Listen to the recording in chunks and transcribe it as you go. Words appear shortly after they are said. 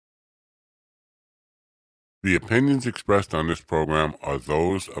The opinions expressed on this program are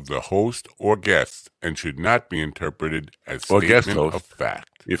those of the host or guests and should not be interpreted as Or guest statement of host. fact.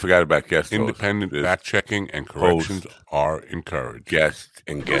 You forgot about guest host. Independent There's fact-checking and corrections host, are encouraged. guest,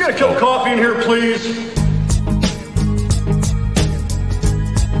 and Can we guest get a cup of host. coffee in here, please?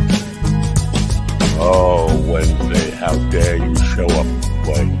 Oh, Wednesday, how dare you show up and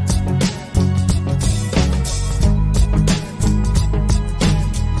play.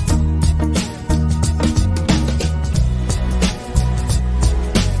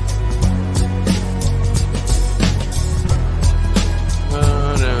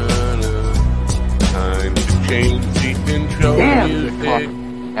 Time to change the intro music.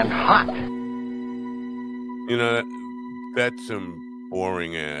 And hot. You know, that's some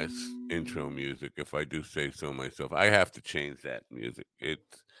boring ass intro music, if I do say so myself. I have to change that music. It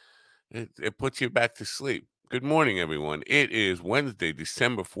puts you back to sleep. Good morning, everyone. It is Wednesday,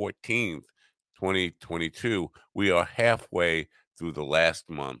 December 14th, 2022. We are halfway through the last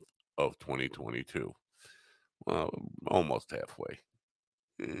month of 2022. Well, almost halfway.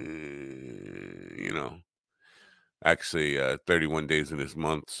 Actually, 31 days in this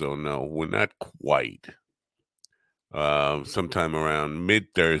month, so no, we're not quite. Sometime around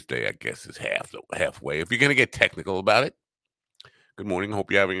mid-Thursday, I guess, is halfway. If you're going to get technical about it, good morning.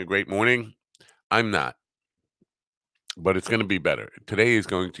 Hope you're having a great morning. I'm not, but it's going to be better. Today is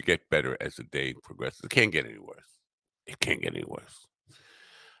going to get better as the day progresses. It can't get any worse. It can't get any worse.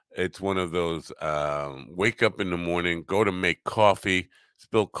 It's one of those wake up in the morning, go to make coffee,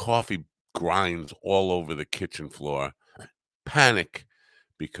 spill coffee grinds all over the kitchen floor, panic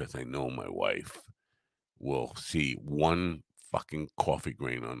because I know my wife will see one fucking coffee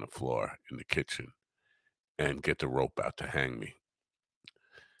grain on the floor in the kitchen and get the rope out to hang me.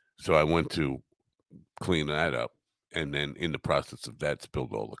 So I went to clean that up, and then in the process of that,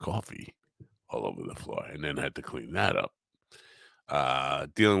 spilled all the coffee all over the floor, and then had to clean that up.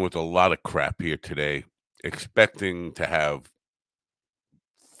 Dealing with a lot of crap here today, expecting to have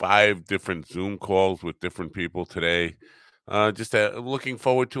 5 different Zoom calls with different people today. Just looking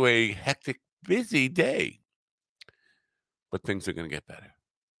forward to a hectic, busy day. But things are going to get better.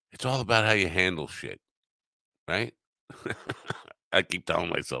 It's all about how you handle shit, right? I keep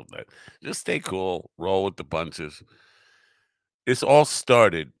telling myself that. Just stay cool, roll with the punches. This all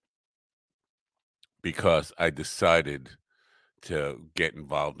started because I decided to get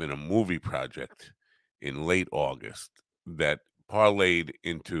involved in a movie project in late August that parlayed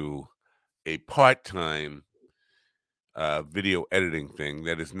into a part-time video editing thing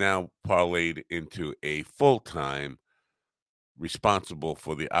that is now parlayed into a full-time responsible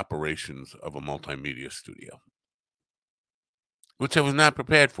for the operations of a multimedia studio, which I was not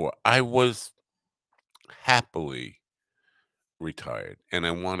prepared for. I was happily retired, and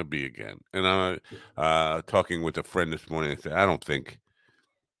I want to be again. And I talking with a friend this morning, I said, I don't think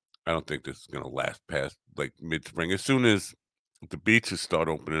this is going to last past like mid-spring. As soon as the beaches start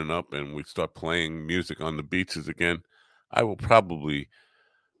opening up and we start playing music on the beaches again, I will probably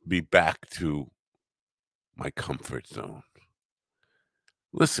be back to my comfort zone.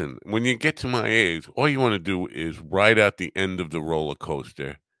 Listen, when you get to my age, all you want to do is ride out the end of the roller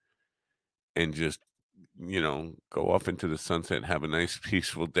coaster and just, go off into the sunset and have a nice,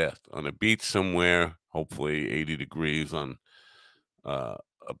 peaceful death on a beach somewhere, hopefully 80 degrees on a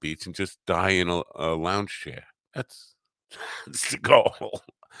beach, and just die in a lounge chair. That's the goal.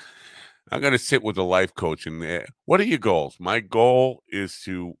 I'm going to sit with a life coach in there. What are your goals? My goal is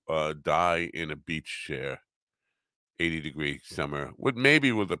to die in a beach chair, 80-degree summer, with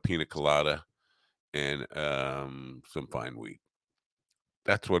a pina colada and some fine wheat.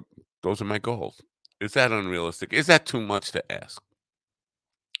 Those are my goals. Is that unrealistic? Is that too much to ask?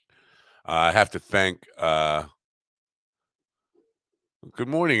 I have to thank good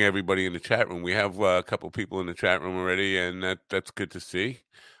morning, everybody in the chat room. We have a couple people in the chat room already, and that's good to see.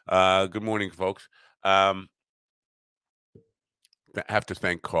 Good morning, folks. I have to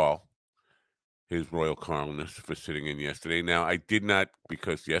thank Carl, his Royal Carlness, for sitting in yesterday. Now, I did not,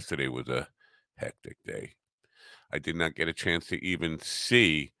 because yesterday was a hectic day. I did not get a chance to even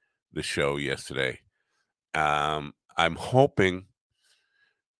see the show yesterday. I'm hoping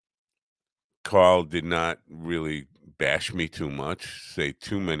Carl did not really bash me too much, say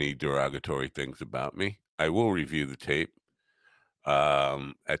too many derogatory things about me. I will review the tape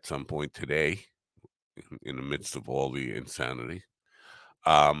at some point today in the midst of all the insanity.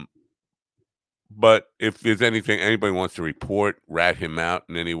 But if there's anything anybody wants to report, rat him out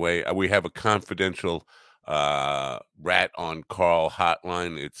in any way, we have a confidential rat on Carl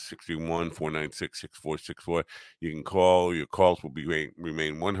hotline. It's 631-496-6464. You can call. Your calls will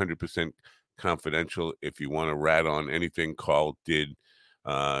remain 100% confidential. If you want to rat on anything Carl did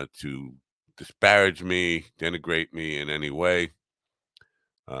to disparage me, denigrate me in any way,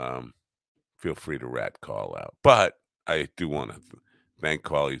 feel free to rat Carl out. But I do want to thank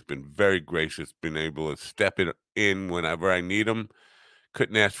Carl. He's been very gracious, been able to step in whenever I need him.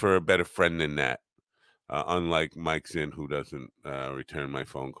 Couldn't ask for a better friend than that. Unlike Mike Zinn, who doesn't return my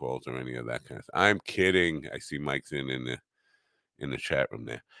phone calls or any of that kind of stuff. I'm kidding. I see Mike Zinn in the chat room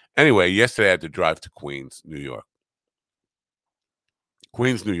there. Anyway, yesterday I had to drive to Queens, New York.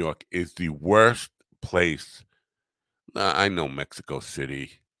 Queens, New York is the worst place. I know Mexico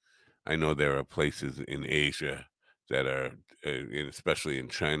City. I know there are places in Asia that are, especially in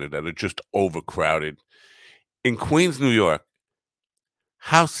China, that are just overcrowded. In Queens, New York,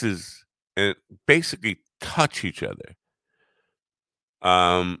 houses basically touch each other,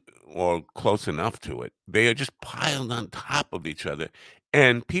 or close enough to it. They are just piled on top of each other,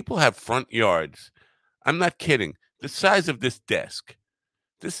 and people have front yards. I'm not kidding. The size of this desk.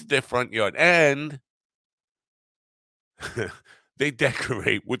 This is their front yard, and they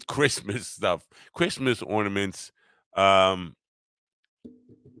decorate with Christmas stuff, Christmas ornaments, on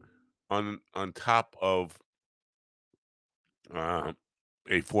top of a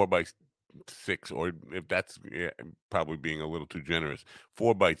 4x6, or if that's probably being a little too generous,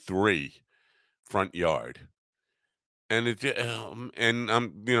 4x3 front yard, and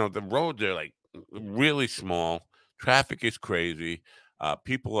the roads are like really small. Traffic is crazy.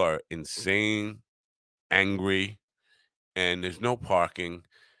 People are insane, angry, and there's no parking,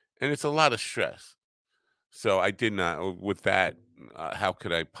 and it's a lot of stress. So I did not. With that, how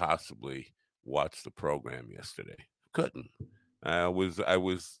could I possibly watch the program yesterday? Couldn't. I was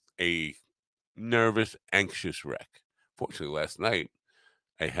a nervous, anxious wreck. Fortunately, last night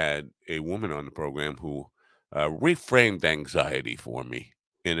I had a woman on the program who reframed anxiety for me.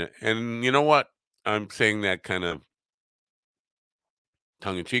 And you know what? I'm saying that kind of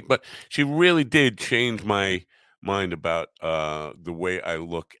tongue in cheek, but she really did change my mind about the way I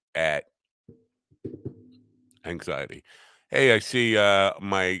look at anxiety. Hey, I see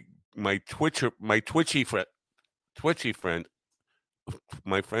my Twitchy friend,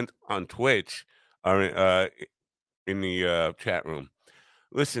 my friend on Twitch are in the chat room.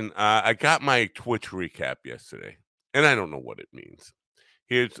 Listen, I got my Twitch recap yesterday, and I don't know what it means.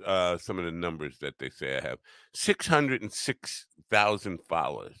 Here's some of the numbers that they say I have: 606,000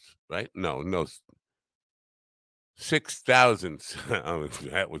 followers. Right? No, 6,000. Oh,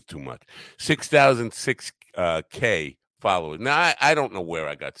 that was too much. 6,006 K followers. Now I don't know where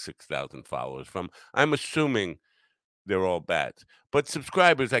I got 6,000 followers from. I'm assuming they're all bats. But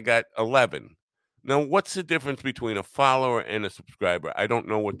subscribers, I got 11. Now, what's the difference between a follower and a subscriber? I don't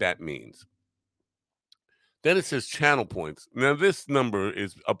know what that means. Then it says channel points. Now, this number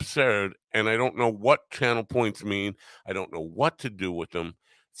is absurd, and I don't know what channel points mean. I don't know what to do with them. It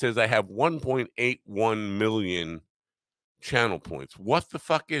says I have 1.81 million channel points. What the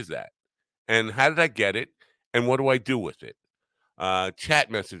fuck is that? And how did I get it? And what do I do with it?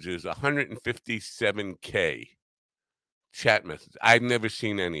 Chat messages, 157K chat messages. I've never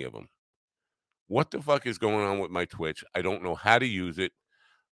seen any of them. What the fuck is going on with my Twitch? I don't know how to use it.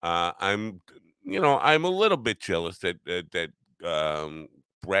 I'm a little bit jealous that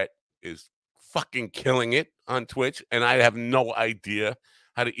Brett is fucking killing it on Twitch, and I have no idea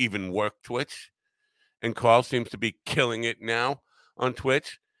how to even work Twitch. And Carl seems to be killing it now on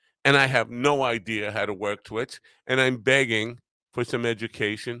Twitch, and I have no idea how to work Twitch, and I'm begging for some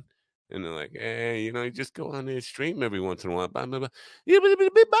education. And they're like, hey, you just go on there, stream every once in a while. Blah, blah, blah. Yeah,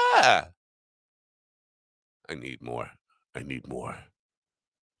 I need more. I need more.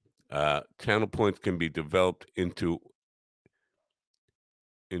 Channel points can be developed into,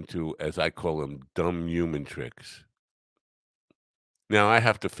 as I call them, dumb human tricks. Now I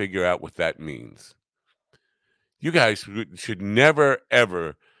have to figure out what that means. You guys should never,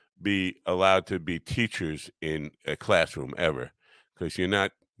 ever be allowed to be teachers in a classroom ever, because you're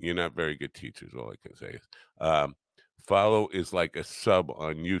not very good teachers. All I can say is, follow is like a sub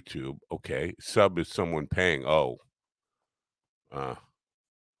on YouTube. Okay, sub is someone paying. Oh,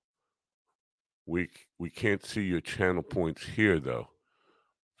 we can't see your channel points here though.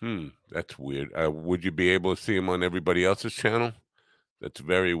 That's weird. Would you be able to see them on everybody else's channel? That's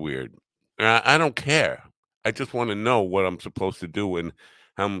very weird. I don't care. I just want to know what I'm supposed to do and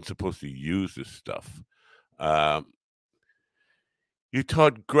how I'm supposed to use this stuff. You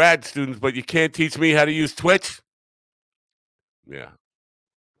taught grad students, but you can't teach me how to use Twitch? Yeah.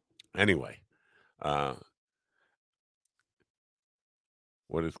 Anyway,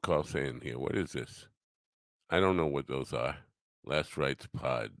 what is Carl saying here? What is this? I don't know what those are. Last Rights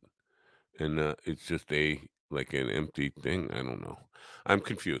Pod. and it's just like an empty thing. I don't know. I'm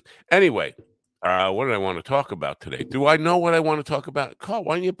confused. Anyway, what did I want to talk about today? Do I know what I want to talk about? Carl,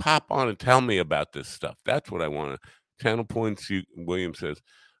 why don't you pop on and tell me about this stuff? That's what I want to. Channel points. William says,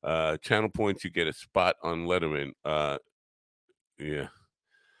 channel points. You get a spot on Letterman. Yeah,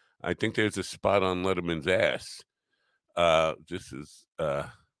 I think there's a spot on Letterman's ass. Uh, this is uh,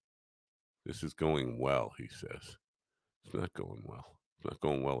 this is going well. He says it's not going well. It's not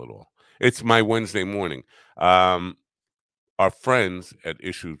going well at all. It's my Wednesday morning. Um, our friends at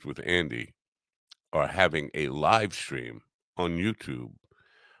Issues with Andy are having a live stream on YouTube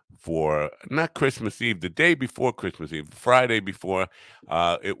for not Christmas Eve, the day before Christmas Eve, Friday before.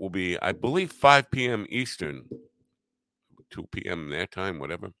 It will be, I believe, 5 p.m. Eastern, 2 p.m. their time,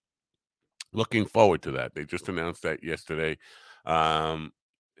 whatever. Looking forward to that. They just announced that yesterday. Um,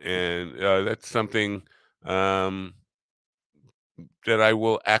 and that's something um, that I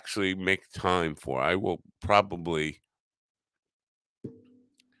will actually make time for. I will probably,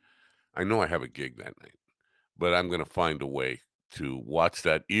 I know I have a gig that night, but I'm going to find a way to watch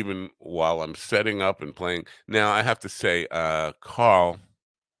that even while I'm setting up and playing. Now, I have to say, Carl,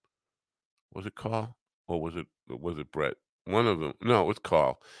 was it Carl or was it Brett? One of them. No, it was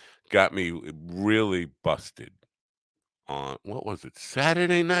Carl. Got me really busted on what was it?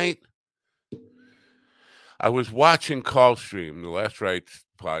 Saturday night. I was watching Carl stream the Last Rites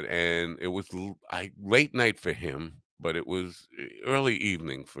pod, and it was late night for him, but it was early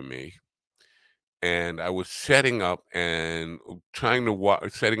evening for me. And I was setting up and trying to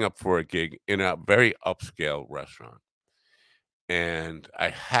setting up for a gig in a very upscale restaurant. And I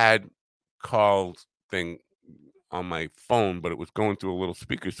had Carl's thing on my phone, but it was going through a little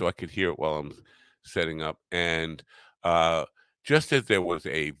speaker so I could hear it while I'm setting up. And uh, just as there was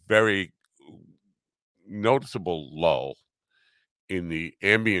a very noticeable lull in the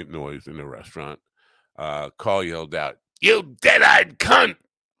ambient noise in the restaurant, Carl yelled out, "You dead-eyed cunt!"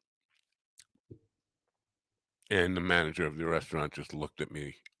 And the manager of the restaurant just looked at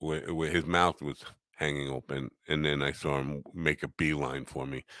me where his mouth was hanging open. And then I saw him make a beeline for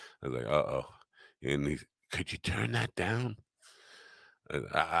me. I was like, uh-oh. And he's, "Could you turn that down?"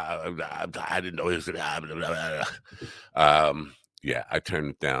 I didn't know he was going to happen. Yeah, I turned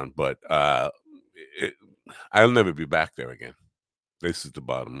it down. But I'll never be back there again. This is the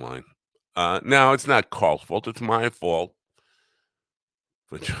bottom line. Now, it's not Carl's fault. It's my fault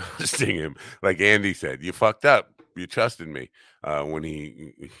for trusting him. Like Andy said, you fucked up. You trusted me when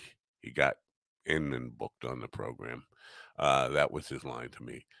he got in and booked on the program. That was his line to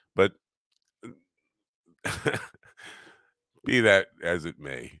me. But be that as it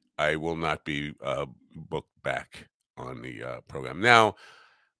may, I will not be booked back on the program. Now,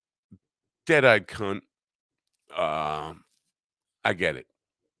 dead-eyed cunt, I get it.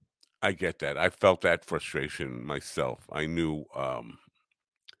 I get that. I felt that frustration myself. I knew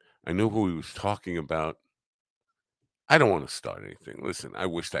who he was talking about. I don't want to start anything. Listen, I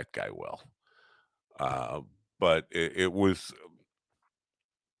wish that guy well. But it was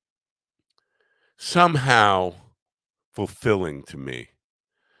somehow fulfilling to me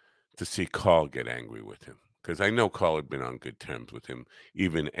to see Carl get angry with him, because I know Carl had been on good terms with him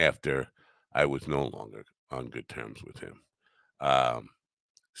even after I was no longer on good terms with him.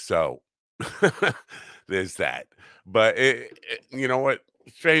 So there's that. But you know what?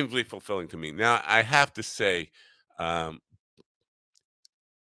 Strangely fulfilling to me. Now I have to say, um,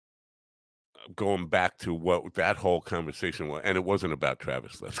 going back to what that whole conversation was, and it wasn't about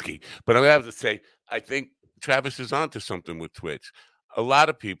Travis Levski, but I have to say, I think Travis is onto something with Twitch. A lot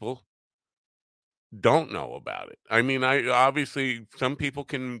of people don't know about it. I mean, I obviously some people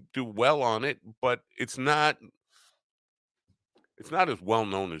can do well on it, but it's not as well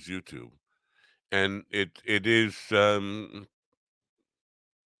known as YouTube, and it is.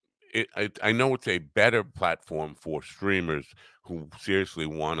 I know it's a better platform for streamers who seriously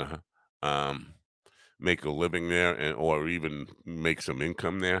want to make a living there or even make some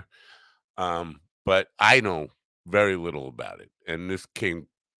income there. But I know very little about it, and this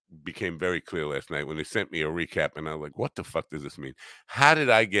became very clear last night when they sent me a recap, and I was like, "What the fuck does this mean? How did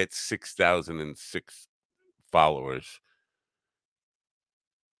I get 6,006 followers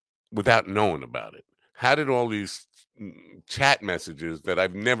without knowing about it? How did all these chat messages that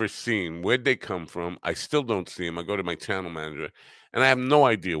I've never seen, where'd they come from? I still don't see them. I go to my channel manager, and I have no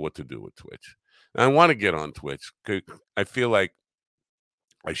idea what to do with Twitch. And I want to get on Twitch because I feel like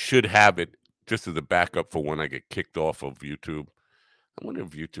I should have it just as a backup for when I get kicked off of YouTube. I wonder if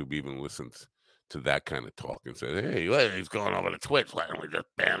YouTube even listens to that kind of talk and says, "Hey, he's going over to Twitch. Why don't we just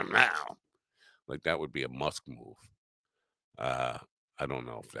ban him now?" Like that would be a Musk move. Uh, I don't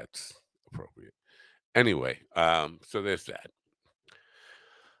know if that's appropriate. Anyway, so there's that.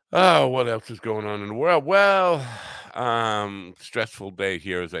 Oh, what else is going on in the world? Well, stressful day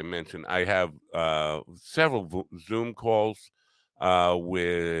here, as I mentioned. I have several Zoom calls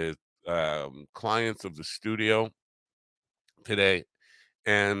with clients of the studio today,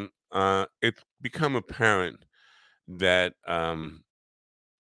 and it's become apparent that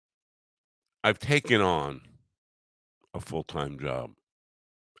I've taken on a full-time job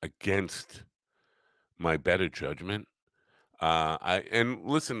against my better judgment. I and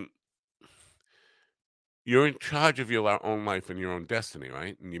listen, you're in charge of your own life and your own destiny,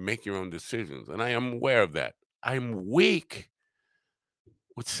 right? And you make your own decisions. And I am aware of that. I'm weak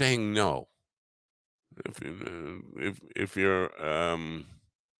with saying no. If you're a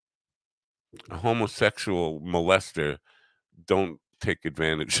homosexual molester, don't take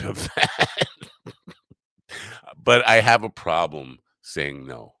advantage of that. But I have a problem saying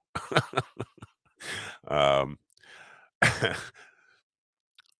no. um,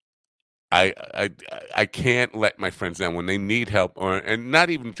 I can't let my friends down when they need help, or and not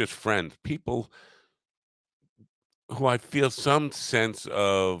even just friends, people who I feel some sense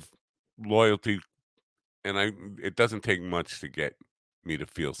of loyalty, and it doesn't take much to get me to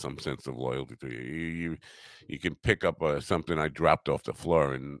feel some sense of loyalty to you. You can pick up something I dropped off the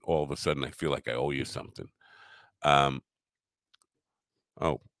floor, and all of a sudden I feel like I owe you something. Um,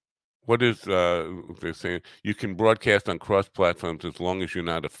 oh, what is they're saying? You can broadcast on cross platforms as long as you're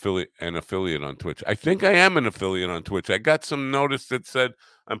not an affiliate on Twitch. I think I am an affiliate on Twitch. I got some notice that said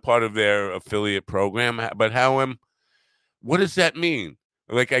I'm part of their affiliate program, but what does that mean?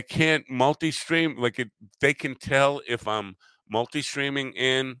 Like I can't multi-stream. They can tell if I'm multi-streaming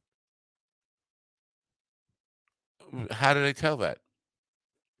in. How do they tell that?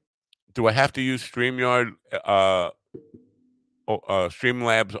 Do I have to use StreamYard,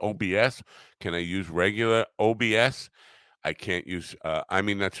 Streamlabs OBS? Can I use regular OBS? I can't use. I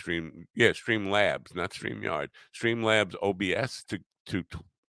mean, not Stream. Yeah, Streamlabs, not StreamYard. Streamlabs OBS to.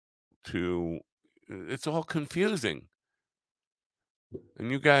 It's all confusing.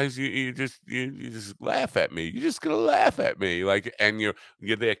 And you guys, you just laugh at me. You're just gonna laugh at me, and you're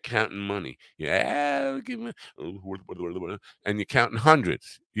there counting money. Yeah, give me, and you're counting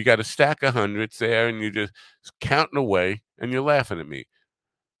hundreds. You got a stack of hundreds there, and you're just counting away, and you're laughing at me.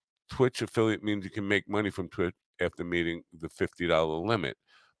 Twitch affiliate means you can make money from Twitch after meeting the $50 limit.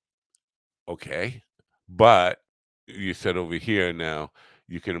 Okay, but you said over here now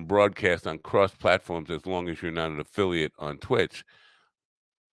you can broadcast on cross platforms as long as you're not an affiliate on Twitch.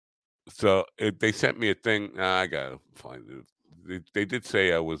 So, they sent me a thing. I gotta find it. They did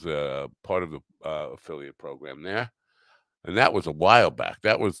say I was part of the affiliate program there, and that was a while back.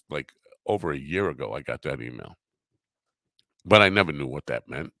 That was like over a year ago. I got that email, but I never knew what that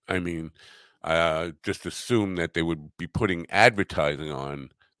meant. I mean, I just assumed that they would be putting advertising on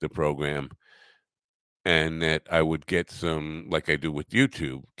the program, and that I would get some, like I do with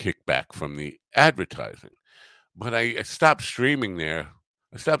YouTube, kickback from the advertising. But I stopped streaming there.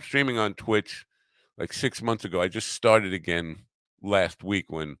 I stopped streaming on Twitch like 6 months ago. I just started again last week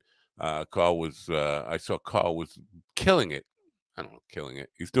when Carl was. I saw Carl was killing it. I don't know, killing it.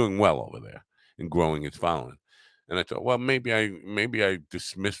 He's doing well over there and growing his following. And I thought, well, maybe I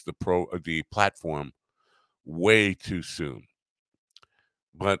dismissed the platform way too soon.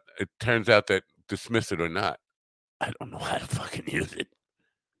 But it turns out that dismiss it or not, I don't know how to fucking use it.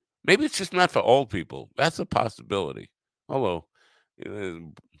 Maybe it's just not for old people. That's a possibility. Although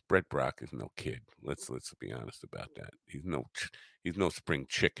Brett Brock is no kid. Let's be honest about that. He's no spring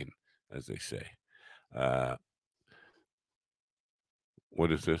chicken, as they say.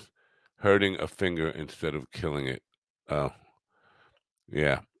 What is this? Hurting a finger instead of killing it. Oh,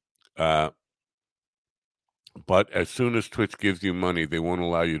 yeah. But as soon as Twitch gives you money, they won't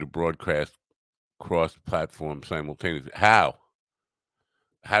allow you to broadcast cross-platform simultaneously. How?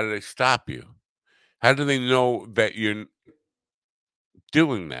 How do they stop you? How do they know that you're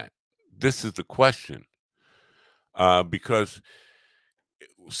doing that? This is the question. Because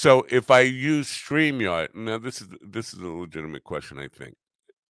so if I use StreamYard, now this is a legitimate question, I think.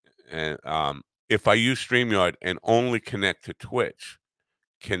 And if I use StreamYard and only connect to Twitch,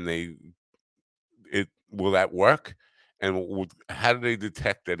 will that work? And how do they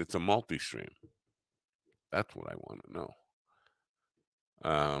detect that it's a multi-stream? That's what I want to know.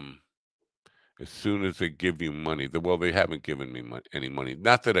 As soon as they give you money, well, they haven't given me any money,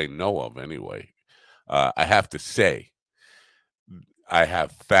 not that I know of, anyway. I have to say, I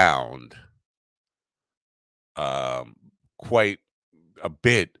have found quite a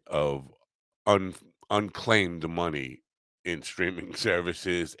bit of unclaimed money in streaming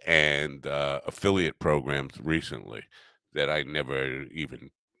services and affiliate programs recently that I never even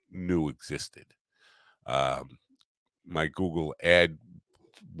knew existed. My Google AdWords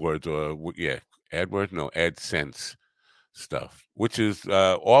AdSense stuff, which is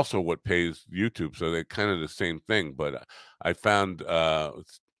also what pays YouTube. So they're kind of the same thing. But I found, I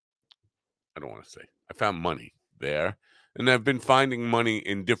don't want to say, I found money there. And I've been finding money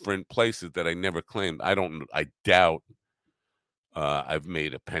in different places that I never claimed. I doubt I've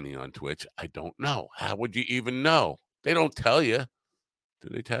made a penny on Twitch. I don't know. How would you even know? They don't tell you. Do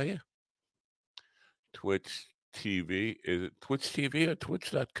they tell you? Twitch TV. Is it Twitch TV or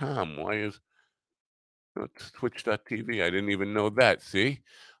Twitch.com? Why is it's Twitch.tv? I didn't even know that. See?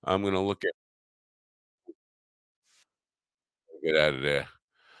 I'm gonna get out of there.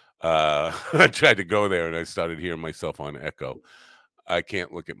 I tried to go there and I started hearing myself on echo. I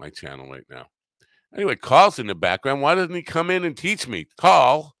can't look at my channel right now. Anyway, Carl's in the background. Why doesn't he come in and teach me?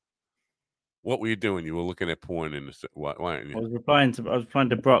 Carl, what were you doing? You were looking at porn in the. Why aren't you? I was replying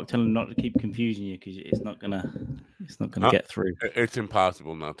to Brock, telling him not to keep confusing you because it's not gonna get through. It's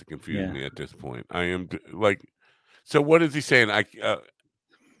impossible not to confuse me at this point. I am like, so what is he saying?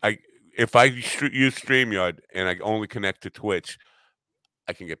 If I use StreamYard and I only connect to Twitch,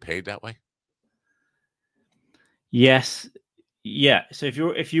 I can get paid that way. Yes, yeah. So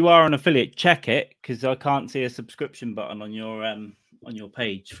if you are an affiliate, check it because I can't see a subscription button on your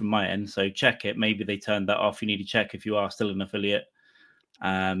page from my end. So check it. Maybe they turned that off. You need to check if you are still an affiliate,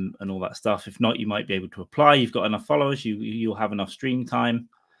 and all that stuff. If not, you might be able to apply. You've got enough followers. You'll have enough stream time.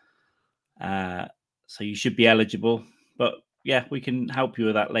 So you should be eligible. But yeah, we can help you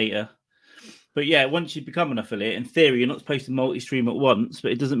with that later. But yeah, once you become an affiliate, in theory, you're not supposed to multi-stream at once,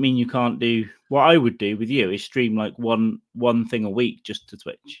 but it doesn't mean you can't do what I would do with you is stream like one thing a week just to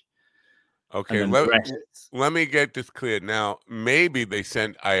Twitch. Okay, let me get this clear. Now, maybe they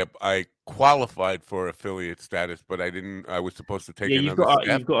sent I qualified for affiliate status, but I didn't. I was supposed to take another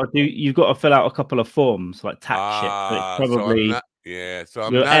step. You've got to fill out a couple of forms like tax shit. So it's probably so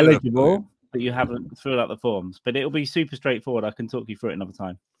I'm you're not eligible, but you haven't filled out the forms. But it'll be super straightforward. I can talk you through it another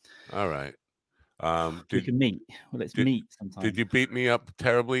time. All right. We can meet. Well, let's meet sometime. Did you beat me up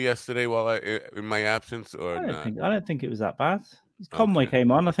terribly yesterday while in my absence, or not? I don't think it was that bad. Conway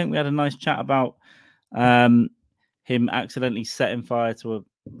came on. I think we had a nice chat about him accidentally setting fire to a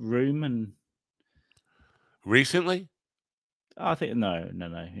room and recently. I think no.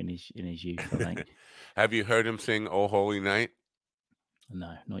 In his youth, I think. Have you heard him sing "Oh Holy Night"?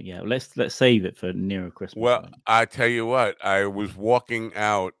 No, not yet. Let's save it for nearer Christmas. Well, I tell you what, I was walking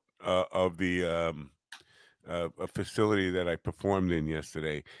out of the a facility that I performed in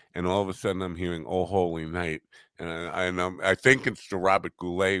yesterday, and all of a sudden I'm hearing "Oh Holy Night," and I think it's the Robert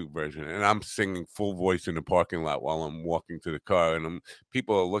Goulet version, and I'm singing full voice in the parking lot while I'm walking to the car, and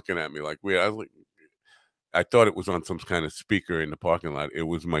people are looking at me like weird. I thought it was on some kind of speaker in the parking lot. It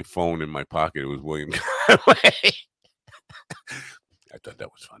was my phone in my pocket. It was William Conway. I thought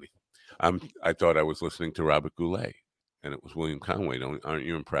that was funny. I thought I was listening to Robert Goulet, and it was William Conway. Aren't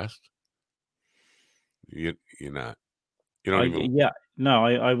you impressed? You're not. You don't even. Yeah, no.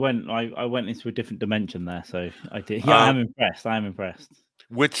 I went into a different dimension there, so I did. Yeah, I'm impressed. I am impressed.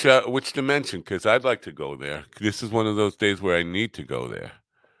 Which dimension? Because I'd like to go there. This is one of those days where I need to go there.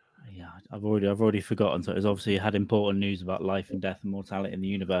 Yeah, I've already forgotten. So it's obviously had important news about life and death and mortality in the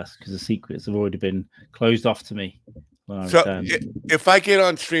universe because the secrets have already been closed off to me. So if I get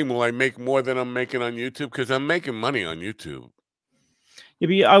on stream, will I make more than I'm making on YouTube? Because I'm making money on YouTube. Yeah,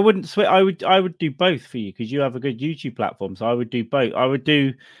 but I wouldn't switch. I would do both for you because you have a good YouTube platform. So I would do both. I would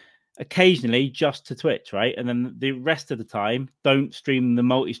do occasionally just to Twitch, right? And then the rest of the time, don't stream the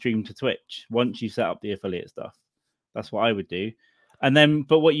multi-stream to Twitch once you set up the affiliate stuff. That's what I would do. And then,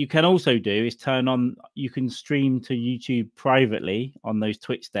 but what you can also do is you can stream to YouTube privately on those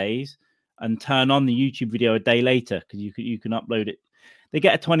Twitch days and turn on the YouTube video a day later because you can upload it. They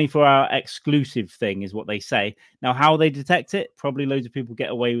get a 24-hour exclusive thing is what they say. Now, how they detect it, probably loads of people get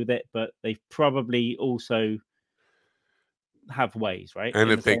away with it, but they probably also have ways, right? And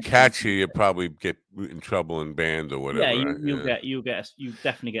if they catch you, you probably get in trouble and banned or whatever. Yeah, you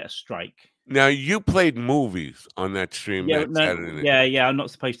definitely get a strike. Now, you played movies on that stream. Saturday night. Yeah, I'm not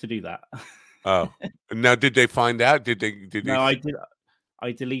supposed to do that. Oh, now did they find out? Did they? No, I did.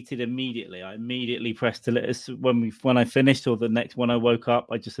 I deleted immediately. I immediately pressed delete when I finished, or the next when I woke up.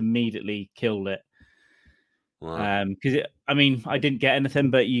 I just immediately killed it. Wow. Because I didn't get anything,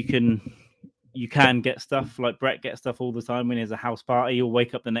 but you can get stuff. Like Brett gets stuff all the time when he has a house party. He'll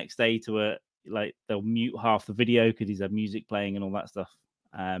wake up the next day to they'll mute half the video because he's had music playing and all that stuff.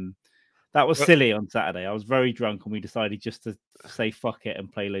 That was silly on Saturday. I was very drunk, and we decided just to say fuck it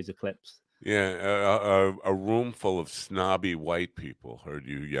and play loads of clips. Yeah, a room full of snobby white people heard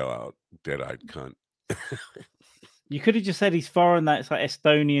you yell out "dead-eyed cunt." You could have just said he's foreign. That's like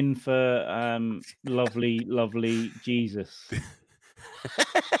Estonian for lovely, lovely Jesus.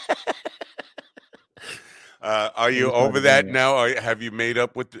 Are you over that now? Have you made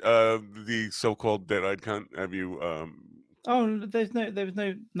up with the so-called dead-eyed cunt? Have you? Oh, there was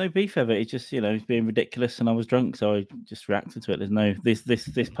no beef of it. It's just he's being ridiculous, and I was drunk, so I just reacted to it. There's no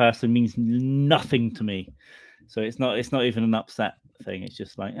this person means nothing to me, so it's not even an upset thing. It's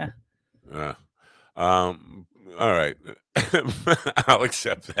just like all right, I'll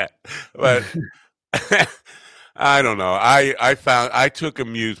accept that, but I don't know. I took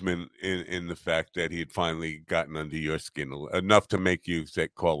amusement in the fact that he had finally gotten under your skin enough to make you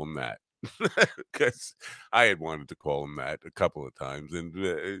call him that. Because I had wanted to call him that a couple of times,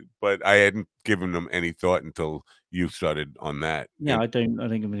 but I hadn't given him any thought until you started on that. Yeah, I don't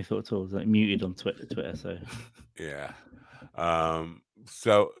give any thought at all. It's like muted on Twitter, so yeah.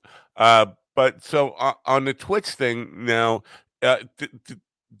 But on the Twitch thing now,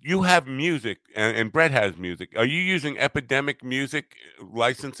 you have music and Brett has music. Are you using Epidemic Music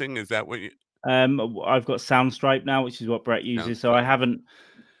licensing? Is that what you? I've got Soundstripe now, which is what Brett uses. So I haven't.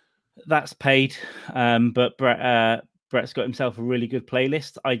 That's paid, but Brett's got himself a really good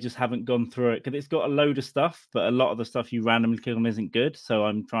playlist. I just haven't gone through it because it's got a load of stuff, but a lot of the stuff you randomly click on isn't good. So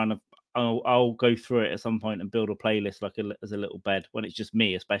I'm trying to. I'll go through it at some point and build a playlist as a little bed when it's just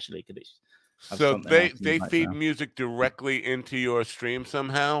me, especially because it's. So they feed music directly into your stream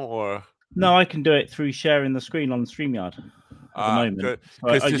somehow, or no? I can do it through sharing the screen on StreamYard at the moment. So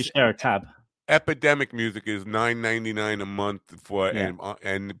I just share a tab. Epidemic Music is $9.99 a month for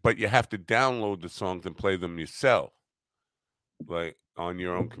but you have to download the songs and play them yourself, like on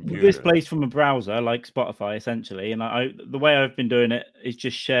your own computer. This plays from a browser like Spotify essentially, and the way I've been doing it is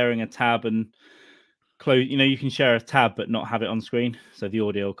just sharing a tab and close. You can share a tab but not have it on screen, so the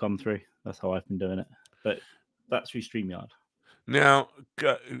audio will come through. That's how I've been doing it, but that's through StreamYard. Now,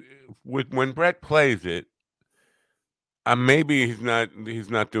 when Brett plays it, maybe he's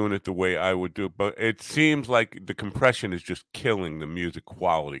not doing it the way I would do it, but it seems like the compression is just killing the music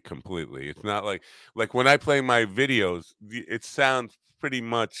quality completely. It's not like when I play my videos, it sounds pretty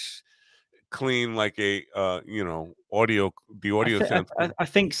much clean, like a audio. The audio sounds. I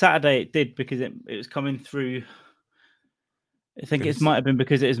think Saturday it did because it was coming through. I think it might have been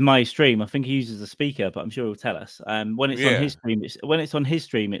because it is my stream. I think he uses a speaker, but I'm sure he'll tell us. When it's on his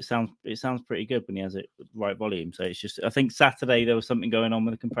stream, it sounds pretty good when he has it right volume. So it's just, I think Saturday there was something going on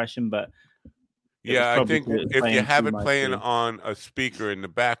with the compression, but I think if you have it playing on a speaker in the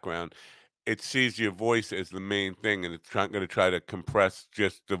background, it sees your voice as the main thing, and it's going to try to compress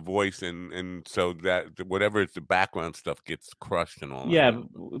just the voice, and so that whatever is the background stuff gets crushed and all. Yeah,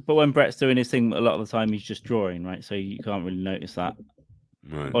 but when Brett's doing his thing, a lot of the time he's just drawing, right? So you can't really notice that.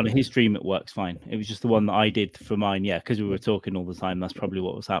 Right. On his stream, it works fine. It was just the one that I did for mine, because we were talking all the time. That's probably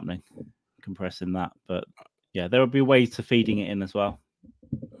what was happening, compressing that. But yeah, there will be ways to feeding it in as well.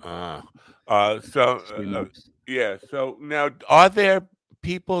 So now, are there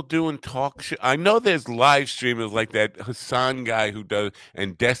people doing talk show? I know there's live streamers like that Hassan guy who does,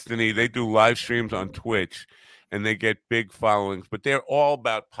 and Destiny. They do live streams on Twitch, and they get big followings. But they're all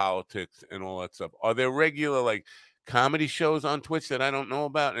about politics and all that stuff. Are there regular comedy shows on Twitch that I don't know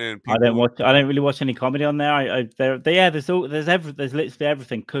about? And I don't really watch any comedy on there. There's literally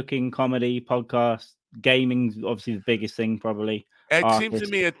everything: cooking, comedy, podcast, gaming. Obviously, the biggest thing probably. It seems to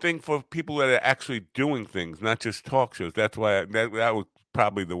me a thing for people that are actually doing things, not just talk shows. That's why that was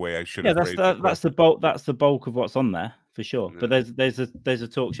probably the way I should have. That's the bulk. That's the bulk of what's on there for sure. Yeah. But there's a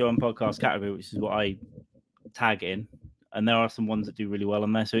talk show and podcast category, which is what I tag in, and there are some ones that do really well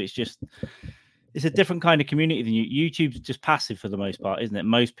on there. So it's a different kind of community than YouTube's just passive for the most part, isn't it?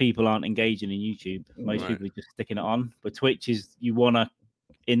 Most people aren't engaging in YouTube. Most people are just sticking it on. But Twitch is you want to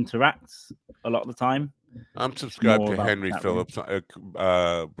interact a lot of the time. I'm subscribed to Henry Phillips.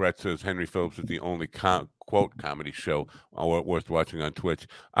 Brett says Henry Phillips is the only quote comedy show worth watching on Twitch.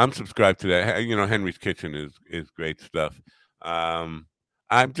 I'm subscribed to that. Henry's Kitchen is great stuff. I'm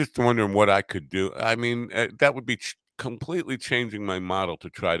just wondering what I could do. I mean, that would be completely changing my model to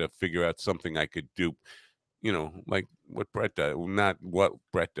try to figure out something I could do. Like what Brett does. Well, not what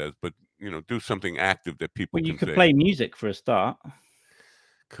Brett does, but do something active that people. Well, you could play music for a start.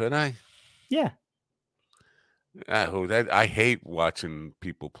 Could I? Yeah. I hate watching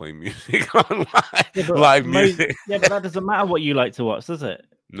people play music online, live music. Yeah, but that doesn't matter what you like to watch, does it?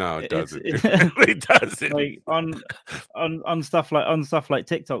 No, it doesn't. It really doesn't. Like on stuff like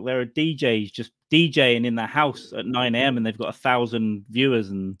TikTok, there are DJs just DJing in their house at 9 a.m. and they've got 1,000 viewers,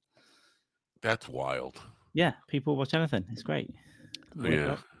 and that's wild. Yeah, people watch anything. It's great.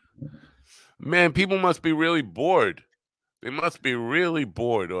 Yeah, man, people must be really bored. They must be really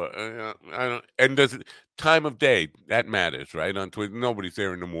bored, or I don't. And does it time of day that matters, right? On Twitter, nobody's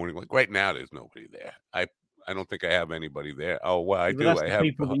there in the morning. Like right now, there's nobody there. I don't think I have anybody there. Oh well, I do. That's I the have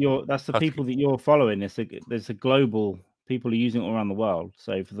people that you're following. There's a global people are using it all around the world.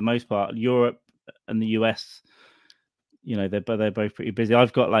 So for the most part, Europe and the US, they're both pretty busy.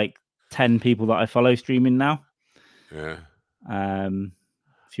 I've got like 10 people that I follow streaming now. Yeah.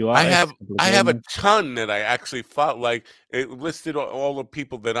 Few artists, I have a ton that I actually follow. Like it listed all the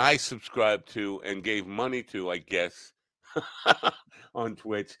people that I subscribed to and gave money to, I guess, on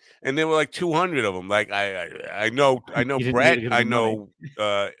Twitch, and there were like 200 of them. Like I know Brett, I know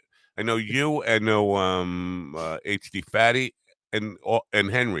you, I know HD Fatty and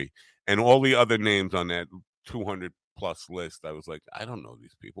Henry, and all the other names on that 200 plus list. I was like, I don't know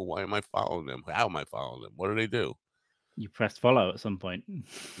these people. Why am I following them? How am I following them? What do they do? You pressed follow at some point.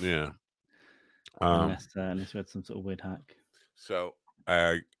 Yeah. Unless you had some sort of weird hack. So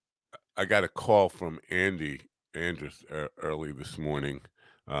I got a call from Andrews early this morning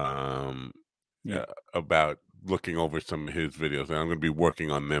about looking over some of his videos, and I'm going to be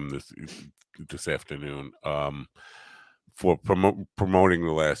working on them this afternoon for promoting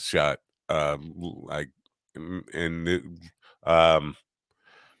The Last Shot.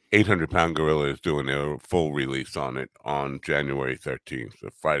 800-Pound Gorilla is doing their full release on it on January 13th, so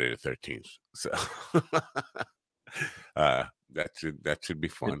Friday the 13th. So that should be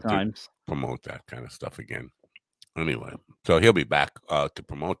fun to promote that kind of stuff again. Anyway, so he'll be back to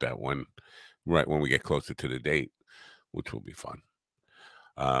promote that one right when we get closer to the date, which will be fun.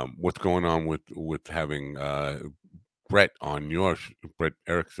 What's going on with having Brett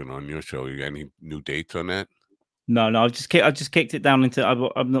Erickson on your show? You got any new dates on that? No, I just kicked it down into.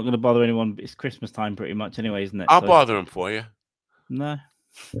 I'm not going to bother anyone. It's Christmas time, pretty much, anyway, isn't it? I'll bother him for you. No.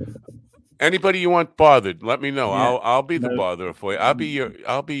 Anybody you want bothered, let me know. Yeah. I'll be the botherer for you. I'll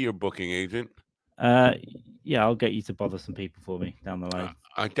be your booking agent. Yeah, I'll get you to bother some people for me down the line.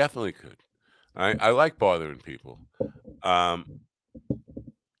 I definitely could. I like bothering people.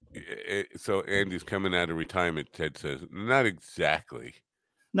 So Andy's coming out of retirement. Ted says, not exactly.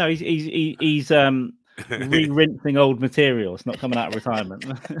 No, he's re-rinsing old material. It's not coming out of retirement.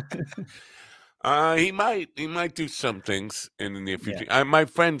 He might do some things in the near future. Yeah. My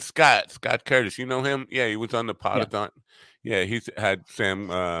friend Scott Curtis, you know him? Yeah, he was on the Podathon. Yeah, he's had Sam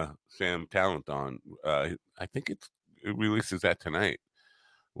Talent on. I think it releases that tonight,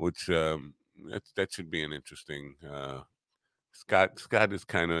 which that should be an interesting. Scott is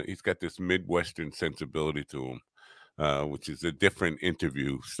he's got this Midwestern sensibility to him, which is a different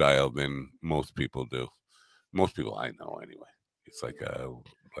interview style than most people do. Most people I know, anyway. It's like a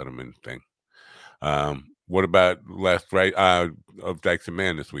Letterman thing. What about last right of Dykes and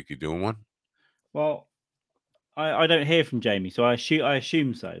Man this week? You doing one? Well, I don't hear from Jamie, so I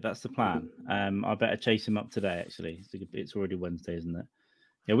assume so. That's the plan. I better chase him up today. Actually, it's already Wednesday, isn't it?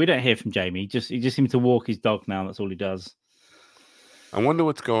 Yeah, we don't hear from Jamie. He just seems to walk his dog now. That's all he does. I wonder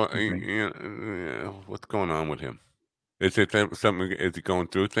what's going on with him. Is it something? Is he going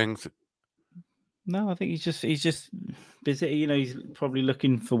through things? No, I think he's just busy. He's probably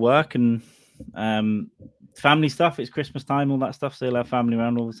looking for work and family stuff. It's Christmas time, all that stuff. So he'll have family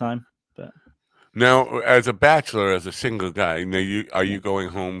around all the time. But now, as a bachelor, as a single guy, are you going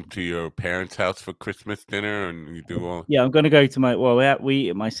home to your parents' house for Christmas dinner, and you do all? Yeah, I'm going to go to we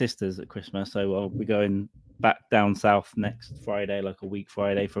eat at my sister's at Christmas, so I'll be going back down south next Friday, like a week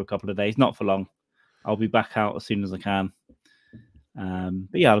Friday, for a couple of days. Not for long. I'll be back out as soon as I can.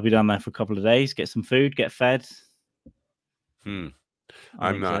 But yeah, I'll be down there for a couple of days, get some food, get fed.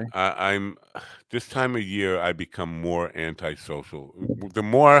 I'm this time of year I become more antisocial. The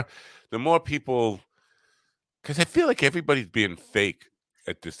more people, because I feel like everybody's being fake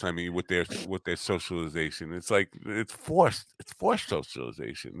at this time of year with their socialization. It's like it's forced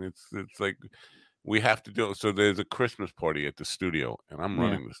socialization. It's like we have to do it. So there's a Christmas party at the studio, and I'm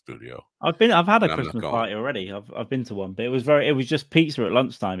running the studio. I've had a Christmas party already. I've been to one, but it was just pizza at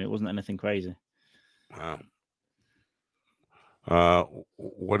lunchtime. It wasn't anything crazy. Wow.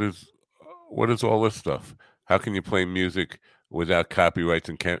 What is all this stuff? How can you play music without copyrights?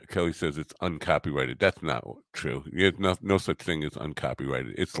 And Kelly says it's uncopyrighted. That's not true. There's no such thing as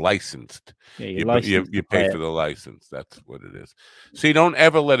uncopyrighted. It's licensed. Yeah, you pay for the license. That's what it is. See, don't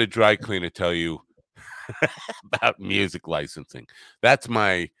ever let a dry cleaner tell you about music licensing. That's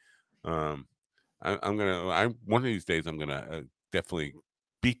my. I'm gonna. One of these days I'm gonna definitely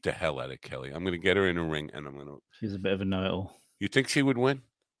beat the hell out of Kelly. I'm gonna get her in a ring, and I'm gonna. She's a bit of a know-it-all. You think she would win?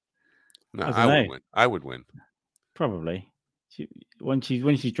 No, I I don't would know. win. I would win. Probably. When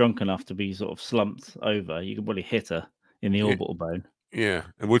she's drunk enough to be sort of slumped over, you could probably hit her in the orbital bone. Yeah,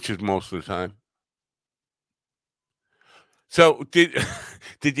 and which is most of the time. So did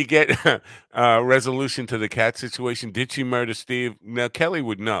you get a resolution to the cat situation? Did she murder Steve? Now Kelly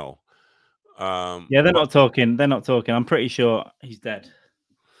would know. Yeah, they're not talking. They're not talking. I'm pretty sure he's dead.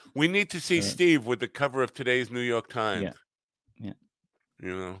 We need to see Steve with the cover of today's New York Times. Yeah.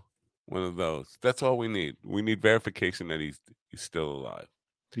 You know, one of those. That's all we need. We need verification that he's still alive.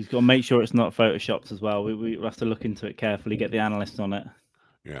 He's got to make sure it's not photoshopped as well. We'll have to look into it carefully, get the analysts on it.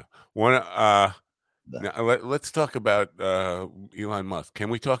 Yeah. Now, let's talk about Elon Musk. Can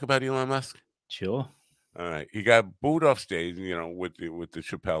we talk about Elon Musk? Sure. All right. He got booed off stage, with the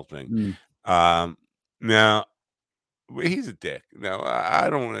Chappelle thing. Mm. Now he's a dick. Now I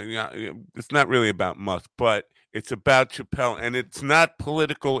don't. It's not really about Musk, but it's about Chappelle, and it's not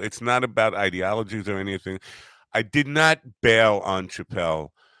political. It's not about ideologies or anything. I did not bail on Chappelle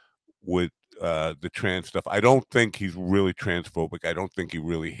with the trans stuff. I don't think he's really transphobic. I don't think he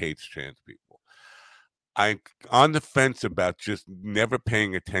really hates trans people. I'm on the fence about just never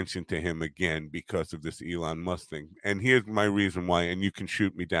paying attention to him again because of this Elon Musk thing. And here's my reason why. And you can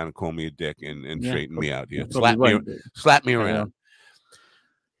shoot me down and call me a dick and straighten me out here. Slap me around.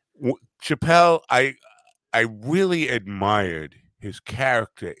 Chappelle, I really admired his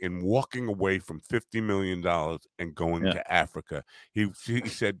character in walking away from $50 million and going to Africa. He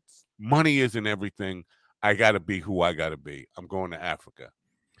said, money isn't everything. I got to be who I got to be. I'm going to Africa.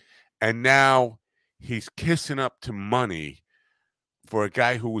 And now he's kissing up to money for a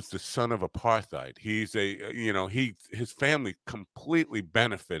guy who was the son of apartheid. He's his family completely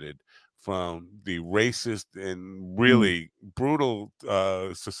benefited from the racist and really brutal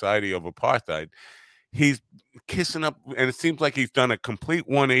society of apartheid. He's kissing up, and it seems like he's done a complete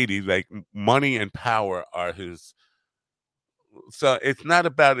 180. Like money and power are his. So it's not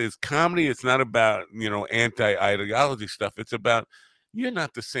about his comedy. It's not about anti-ideology stuff. It's about you're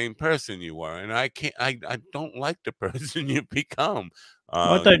not the same person you were, and I don't like the person you've become.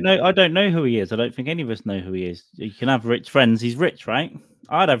 I don't know who he is. I don't think any of us know who he is. You can have rich friends. He's rich, right?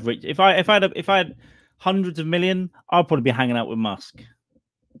 I'd have rich. If I had hundreds of million, I'd probably be hanging out with Musk.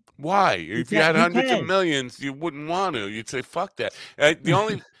 Why? If you had hundreds of millions, you wouldn't want to. You'd say, "Fuck that." The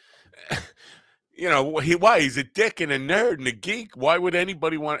only. He's a dick and a nerd and a geek. Why would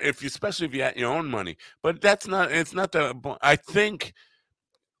anybody want, especially if you had your own money? But it's not the, I think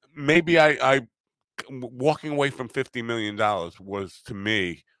maybe I walking away from $50 million was to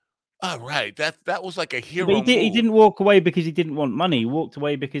me, all right, that was like a hero move. He didn't walk away because he didn't want money. He walked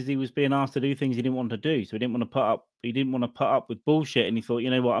away because he was being asked to do things he didn't want to do. So he didn't want to put up with bullshit. And he thought, you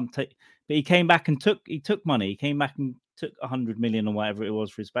know what, but he came back and took money. He came back and took 100 million or whatever it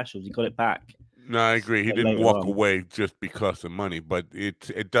was for his specials. He got it back. No, I agree. He didn't walk away just because of money, but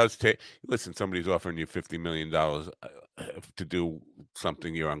it does take. Listen, somebody's offering you $50 million to do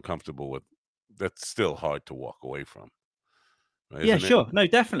something you're uncomfortable with. That's still hard to walk away from. Yeah, sure. No,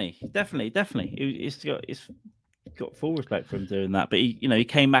 definitely. It's got full respect for him doing that. But he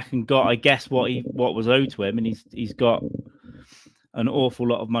came back and got, I guess, what was owed to him, and he's got an awful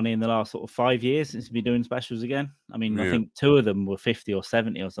lot of money in the last sort of 5 years since he's been doing specials again. I mean, I think 2 of them were 50 or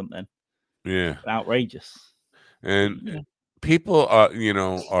 70 or something. Yeah, outrageous. And people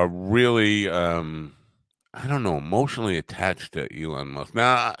are really I don't know, emotionally attached to Elon Musk.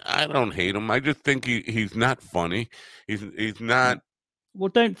 Now I don't hate him. I just think he's not funny. He's not. Well,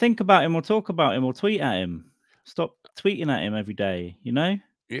 don't think about him or talk about him or tweet at him. Stop tweeting at him every day.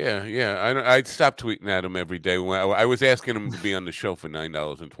 Yeah. I'd stop tweeting at him every day. I was asking him to be on the show for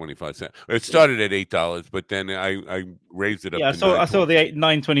 $9.25. It started at $8, but then I raised it up. Yeah, I saw the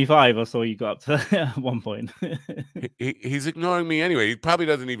 $9.25. I saw you got up to at one point. He's ignoring me anyway. He probably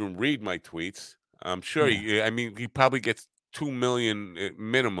doesn't even read my tweets. I'm sure. He probably gets 2 million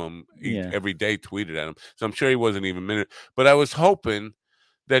minimum every day tweeted at him. So I'm sure he wasn't even minute. But I was hoping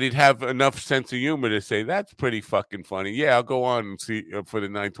that he'd have enough sense of humor to say, that's pretty fucking funny. Yeah, I'll go on and see for the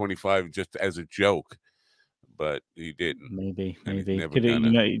 $9.25 just as a joke. But he didn't. Maybe.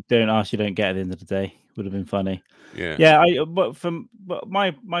 Don't ask, you don't get at the end of the day. Would have been funny. Yeah. But from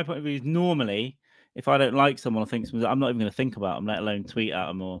my point of view is normally, if I don't like someone or think something, I'm not even going to think about them, let alone tweet at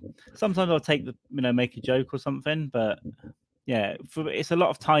them. Or sometimes I'll take make a joke or something. But yeah, it's a lot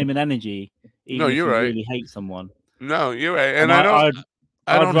of time and energy. Even if you right. really hate someone. No, you're right. And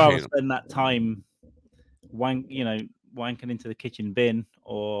I'd rather spend that time wanking into the kitchen bin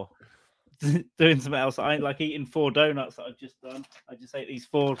or doing something else. I ain't like eating 4 donuts that I've just done. I just ate these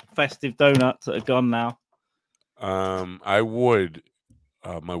 4 festive donuts that are gone now. I would.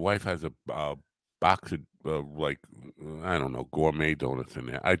 My wife has a box of like I don't know, gourmet donuts in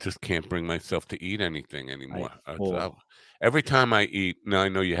there. I just can't bring myself to eat anything anymore. Every time I eat, now I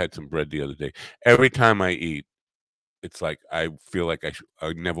know you had some bread the other day. Every time I eat, it's like I feel like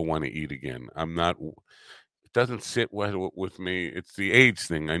I never want to eat again. I'm not. It doesn't sit well with me. It's the age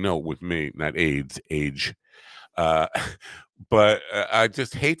thing. I know with me, not AIDS, age. Uh, but I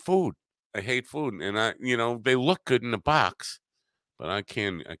just hate food. I hate food, and they look good in the box, but I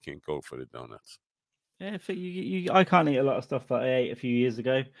can't go for the donuts. Yeah, I can't eat a lot of stuff that I ate a few years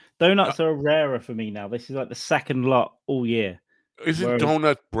ago. Donuts are rarer for me now. This is like the second lot all year. Isn't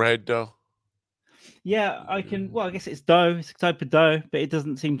donut bread though? Yeah, I can. Well, I guess it's dough. It's a type of dough, but it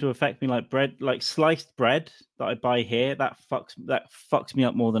doesn't seem to affect me like bread, like sliced bread that I buy here. That fucks me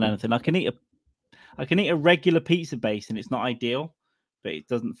up more than anything. I can eat a regular pizza base, and it's not ideal, but it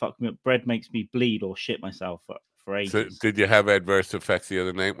doesn't fuck me up. Bread makes me bleed or shit myself for ages. So did you have adverse effects the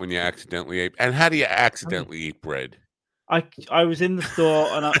other night when you accidentally ate? And how do you accidentally eat bread? I was in the store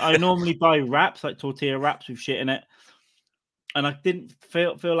and I normally buy wraps, like tortilla wraps with shit in it. And I didn't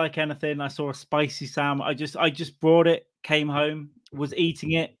feel like anything. I saw a spicy sandwich. I just brought it, came home, was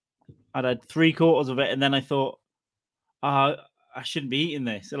eating it. I'd had 3/4 of it, and then I thought, I shouldn't be eating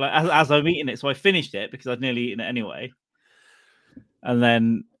this. Like as I'm eating it, so I finished it because I'd nearly eaten it anyway. And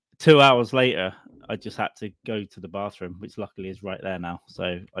then 2 hours later, I just had to go to the bathroom, which luckily is right there now.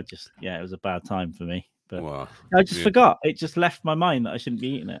 So it was a bad time for me. But I just forgot. It just left my mind that I shouldn't be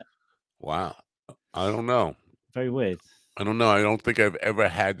eating it. Wow. I don't know. Very weird. I don't know. I don't think I've ever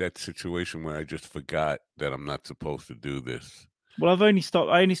had that situation where I just forgot that I'm not supposed to do this. Well, I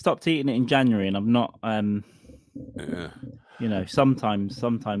only stopped eating it in January, and I'm not.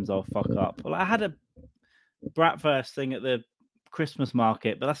 Sometimes I'll fuck up. Well, I had a bratwurst thing at the Christmas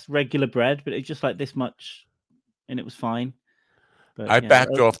market, but that's regular bread, but it's just like this much, and it was fine. But I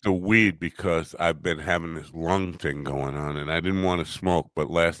backed off the weed because I've been having this lung thing going on, and I didn't want to smoke.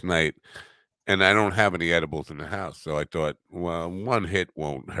 But last night, and I don't have any edibles in the house, so I thought, well, one hit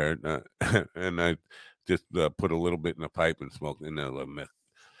won't hurt, and I just put a little bit in a pipe and smoked. And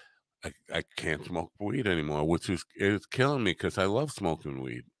I can't smoke weed anymore, which is killing me because I love smoking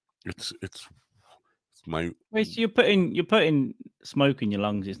weed. It's my. Wait, so you're putting smoke in your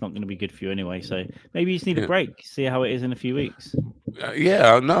lungs. It's not going to be good for you anyway. So maybe you just need a break. See how it is in a few weeks.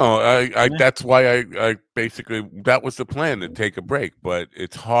 That's why I basically, that was the plan, to take a break, but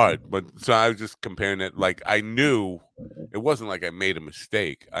it's hard. But so I was just comparing it. Like, I knew it wasn't like I made a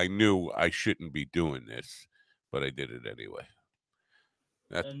mistake. I knew I shouldn't be doing this, but I did it anyway.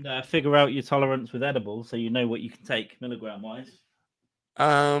 And figure out your tolerance with edibles, so you know what you can take milligram wise.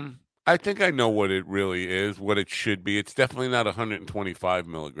 I think I know what it really is, what it should be. It's definitely not 125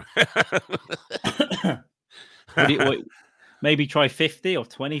 milligrams. Maybe try 50 or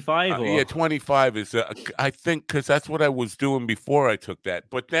 25? Yeah, 25 is, I think, because that's what I was doing before I took that.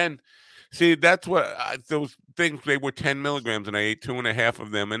 But then, see, that's what, those things, they were 10 milligrams, and I ate 2.5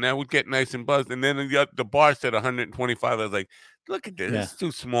 of them, and I would get nice and buzzed. And then the bar said 125. I was like, look at this. It's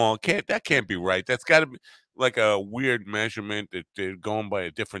too small. That can't be right. That's got to be like a weird measurement that they're going by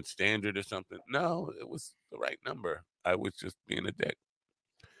a different standard or something. No, it was the right number. I was just being a dick.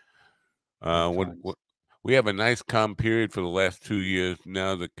 We have a nice calm period for the last 2 years.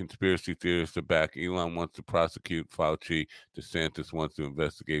 Now the conspiracy theorists are back. Elon wants to prosecute Fauci. DeSantis wants to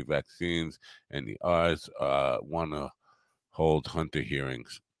investigate vaccines, and the R's want to hold Hunter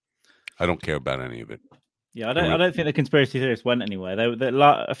hearings. I don't care about any of it. Yeah, I don't think the conspiracy theorists went anywhere.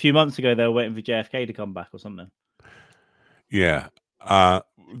 A few months ago, they were waiting for JFK to come back or something. Yeah. Now,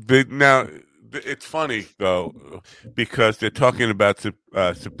 it's funny, though, because they're talking about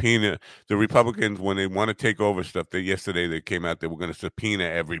subpoena. The Republicans, when they want to take over stuff, yesterday they came out, they were going to subpoena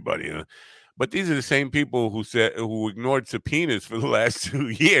everybody. But these are the same people who ignored subpoenas for the last 2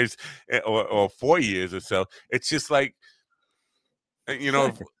 years or 4 years or so. It's just like,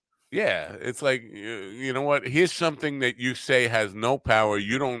 yeah, it's like, you know what? Here's something that you say has no power.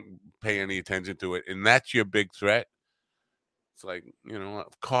 You don't pay any attention to it, and that's your big threat. It's like, you know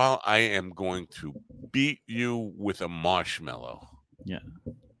what, Carl, I am going to beat you with a marshmallow. Yeah.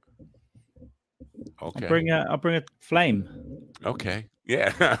 Okay. I'll bring a flame. Okay.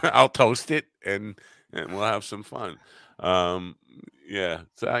 Yeah. I'll toast it and we'll have some fun. Yeah.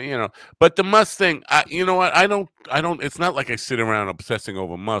 So, but the Musk thing, you know what? I don't. It's not like I sit around obsessing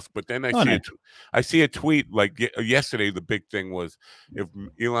over Musk. But then I see a tweet like yesterday. The big thing was, if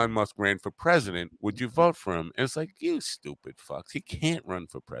Elon Musk ran for president, would you vote for him? And it's like, you stupid fucks. He can't run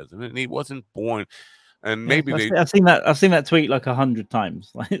for president, and he wasn't born. And maybe I've seen that tweet like 100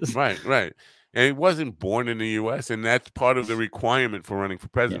 times. Right. And he wasn't born in the U.S., and that's part of the requirement for running for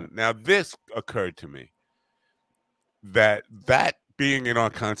president. Now, this occurred to me that being in our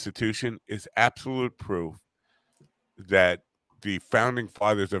Constitution is absolute proof that the founding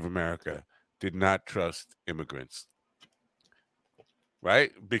fathers of America did not trust immigrants.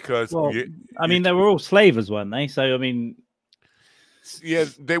 Right? Because they were all slavers, weren't they? So yeah,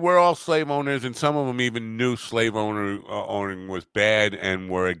 they were all slave owners, and some of them even knew slave owning was bad and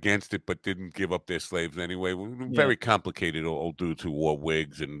were against it, but didn't give up their slaves anyway. Very complicated old dudes who wore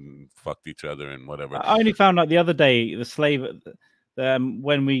wigs and fucked each other and whatever. I only found out the other day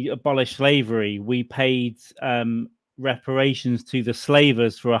when we abolished slavery, we paid reparations to the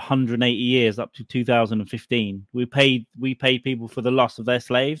slavers for 180 years up to 2015. We paid people for the loss of their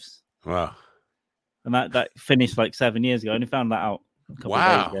slaves. Wow. And that finished like 7 years ago. I only found that out.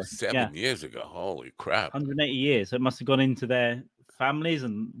 Wow, 7 years ago. Holy crap. 180 years. So it must have gone into their families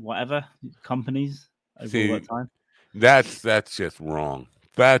and whatever companies over all that time. That's just wrong.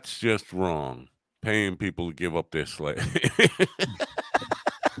 That's just wrong. Paying people to give up their slaves.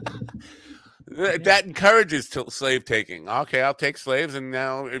 That encourages slave taking. Okay, I'll take slaves, and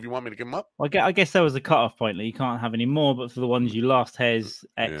now if you want me to give them up, I guess there was a cutoff point that you can't have any more. But for the ones you lost, here's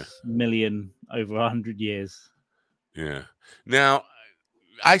X million over 100 years. Yeah. Now,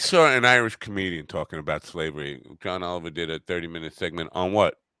 I saw an Irish comedian talking about slavery. John Oliver did a 30-minute segment on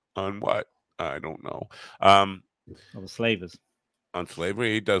what? On what? I don't know. The slavers. On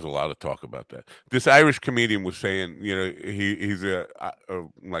slavery, he does a lot of talk about that. This Irish comedian was saying, he's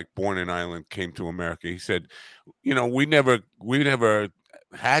like born in Ireland, came to America. He said, we never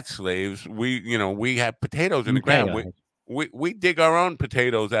had slaves. We had potatoes in the ground. We dig our own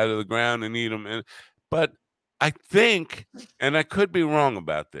potatoes out of the ground and eat them. But I think, and I could be wrong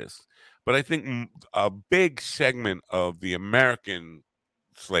about this, but I think a big segment of the American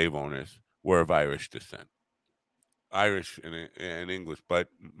slave owners were of Irish descent. Irish and English, but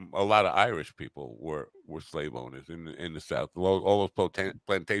a lot of Irish people were slave owners in the South. All those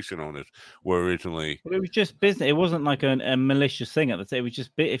plantation owners were originally. But it was just business. It wasn't like a malicious thing at the time. It was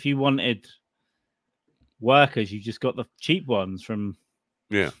just if you wanted workers, you just got the cheap ones from.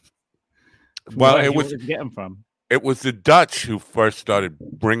 Yeah. Well, it was to get them from. It was the Dutch who first started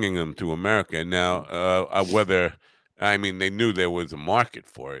bringing them to America. Now, they knew there was a market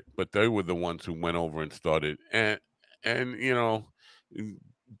for it, but they were the ones who went over and started and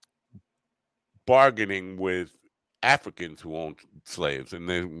bargaining with Africans who owned slaves, and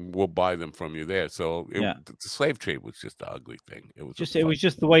then we'll buy them from you there. So the slave trade was just an ugly thing. It was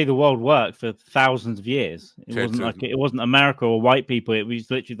just the way the world worked for thousands of years. It wasn't America or white people. It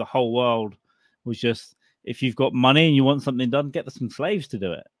was literally the whole world was just, if you've got money and you want something done, get some slaves to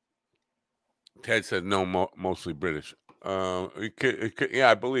do it. Ted said no, mostly British.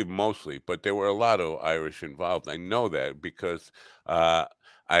 I believe mostly, but there were a lot of Irish involved. I know that because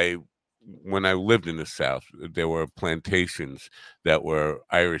when I lived in the South, there were plantations that were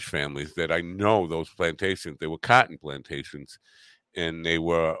Irish families that I know those plantations. They were cotton plantations, and they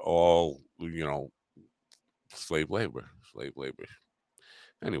were all, slave labor.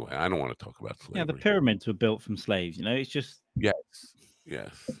 Anyway, I don't want to talk about slavery. Yeah, the pyramids were built from slaves. It's just yes.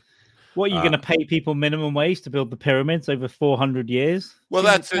 What are you going to pay people minimum wage to build the pyramids over 400 years? Well,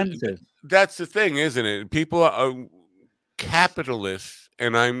 that's the thing, isn't it? People are capitalists,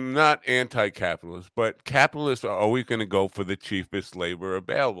 and I'm not anti-capitalist, but capitalists are always going to go for the cheapest labor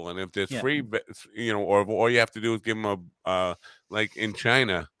available. And if there's free, or all you have to do is give them like in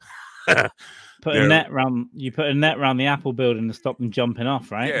China. Put a net around the Apple building to stop them jumping off,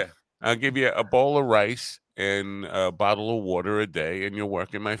 right? Yeah, I'll give you a bowl of rice and a bottle of water a day, and you'll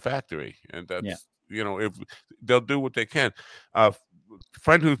work in my factory. And that's if they'll do what they can. A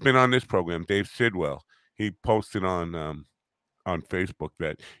friend who's been on this program, Dave Sidwell, he posted on Facebook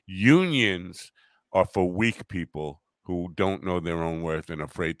that unions are for weak people who don't know their own worth and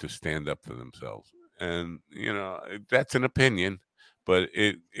afraid to stand up for themselves. And that's an opinion, but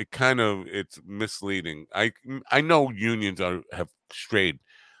it's misleading. I know unions have strayed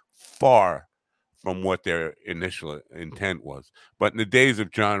far from what their initial intent was, but in the days of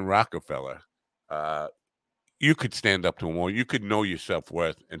John Rockefeller, you could stand up to him, or you could know your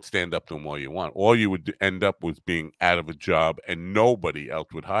self-worth and stand up to him all you want. All you would end up was being out of a job, and nobody else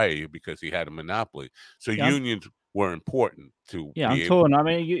would hire you because he had a monopoly. So unions were important to Yeah, be I'm able. torn. I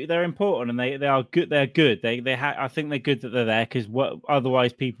mean, they're important and they are good. They're good. I think they're good that they're there because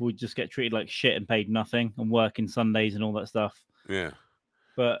otherwise people would just get treated like shit and paid nothing and working Sundays and all that stuff. Yeah.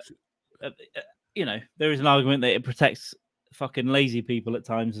 But there is an argument that it protects fucking lazy people at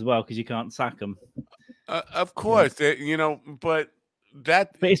times as well because you can't sack them. Of course, but that.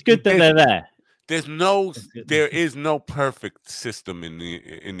 But it's good that they're there. There is no perfect system in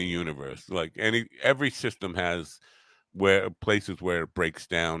the universe. Like every system has places where it breaks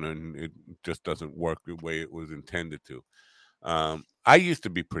down and it just doesn't work the way it was intended to. I used to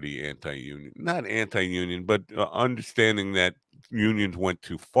be pretty anti-union, not anti-union, but understanding that unions went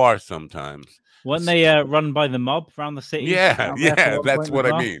too far sometimes. Weren't they run by the mob around the city? Yeah, that's what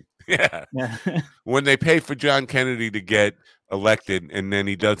I mean. Yeah. When they pay for John Kennedy to get elected and then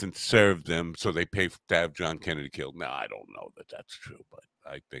he doesn't serve them, so they pay to have John Kennedy killed. Now, I don't know that that's true, but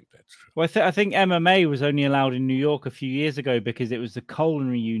I think that's true. Well, I think MMA was only allowed in New York a few years ago because it was the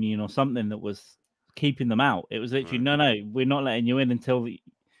culinary union or something that was keeping them out. It was literally, no, we're not letting you in until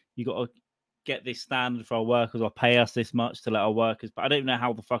you got to get this standard for our workers or pay us this much to let our workers. But I don't know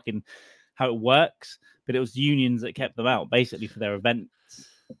how it works, but it was unions that kept them out basically for their events.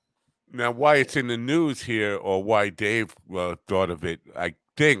 Now, why it's in the news here, or why Dave thought of it, I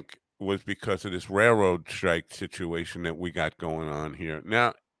think, was because of this railroad strike situation that we got going on here.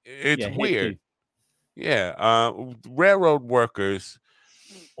 Now, it's weird. Yeah, railroad workers,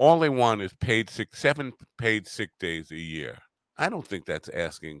 all they want is 7 paid sick days a year. I don't think that's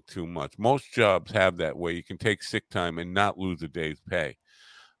asking too much. Most jobs have that where you can take sick time and not lose a day's pay.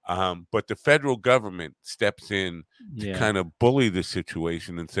 But the federal government steps in to kind of bully the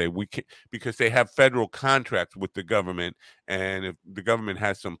situation and say we can, because they have federal contracts with the government, and if the government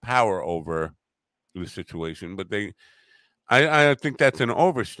has some power over the situation, but I think that's an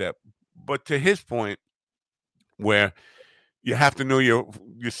overstep. But to his point, where you have to know your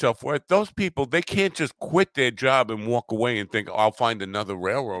self-worth, those people, they can't just quit their job and walk away and think, I'll find another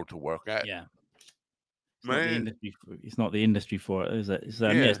railroad to work at. Yeah. It's not the industry for it, is it?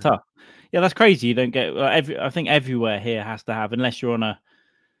 It's tough. Yeah, that's crazy. You don't get I think everywhere here has to have, unless you're on I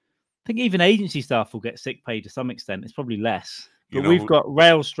think even agency staff will get sick pay to some extent. It's probably less. But we've got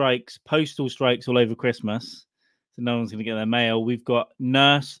rail strikes, postal strikes all over Christmas, so no one's going to get their mail. We've got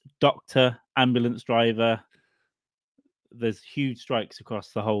nurse, doctor, ambulance driver. There's huge strikes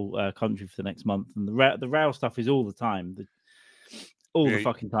across the whole country for the next month, and the rail stuff is all the time. The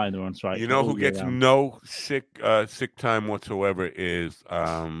fucking time they're on strike. You know who gets no sick time whatsoever is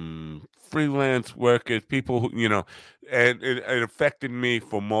freelance workers, people who, and it affected me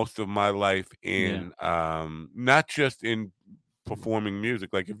for most of my life in not just in performing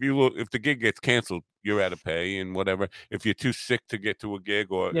music. Like if the gig gets canceled, you're out of pay and whatever. If you're too sick to get to a gig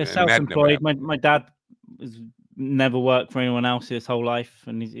self-employed. My dad has never worked for anyone else his whole life,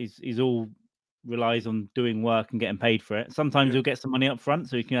 and he's all relies on doing work and getting paid for it. Sometimes you'll get some money up front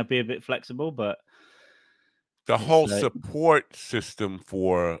so you can be a bit flexible, but the whole support system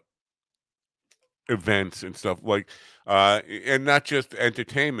for events and stuff like and not just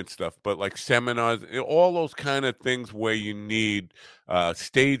entertainment stuff, but like seminars, all those kind of things where you need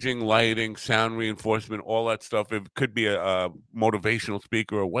staging, lighting, sound reinforcement, all that stuff. It could be a motivational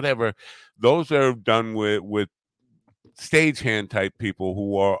speaker or whatever. Those are done with stagehand type people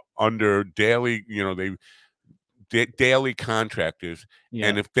who are under daily, daily contractors,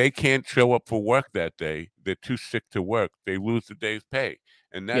 and if they can't show up for work that day, they're too sick to work, they lose the day's pay.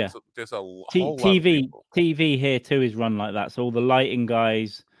 And that's there's a whole lot of people. TV here too is run like that. So all the lighting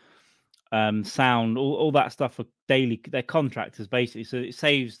guys, sound, all that stuff are they're contractors basically. So it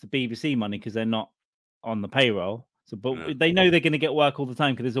saves the BBC money because they're not on the payroll. So, but they know they're going to get work all the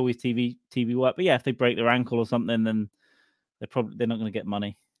time because there's always TV work. But if they break their ankle or something, then they're not going to get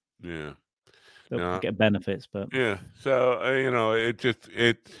money. Yeah, they'll get benefits, but So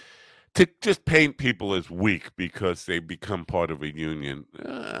to just paint people as weak because they become part of a union.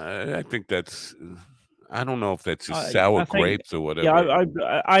 I think that's. I don't know if that's just sour grapes or whatever. Yeah,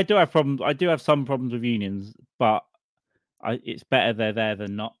 I do have problems. I do have some problems with unions, but it's better they're there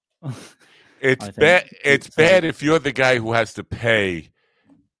than not. It's bad. It's bad if you're the guy who has to pay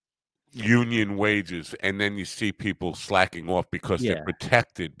union wages, and then you see people slacking off because they're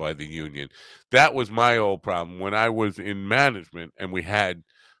protected by the union. That was my old problem when I was in management, and we had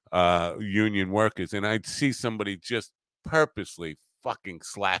union workers, and I'd see somebody just purposely fucking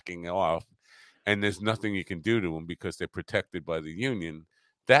slacking off, and there's nothing you can do to them because they're protected by the union.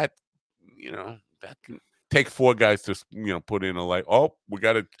 That that can take 4 guys to put in a light. Oh, we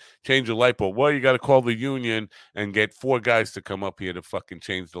got to change a light bulb. Well, you got to call the union and get 4 guys to come up here to fucking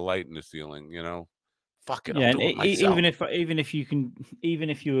change the light in the ceiling. fuck it, Yeah, I'll and do it myself. even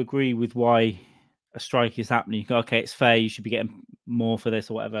if you agree with why a strike is happening, you go, okay, it's fair. You should be getting more for this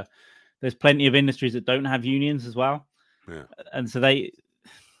or whatever. There's plenty of industries that don't have unions as well, Yeah. and so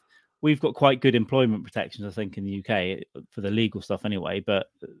we've got quite good employment protections, I think, in the UK for the legal stuff anyway.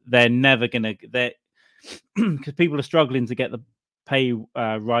 But they're never gonna because people are struggling to get the pay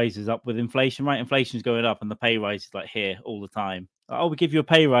rises up with inflation. Right, inflation's going up, and the pay rise is like here all the time. Oh, we give you a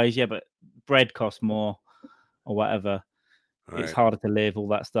pay rise, yeah, but bread costs more or whatever. Right. It's harder to live, all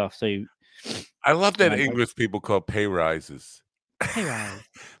that stuff. So I love that English people call pay rises. pay rise.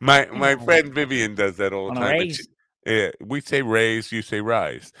 My friend Vivian does that all the On a time. raise? Yeah, we say raise, you say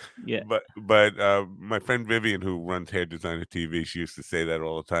rise. Yeah. But my friend Vivian, who runs Hair Designer TV, she used to say that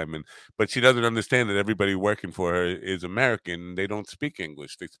all the time. But she doesn't understand that everybody working for her is American. They don't speak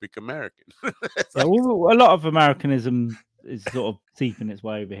English; they speak American. Yeah, well, a lot of Americanism is sort of seeping its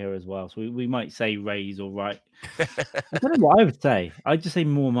way over here as well. So we might say raise or right. I don't know what I would say. I'd just say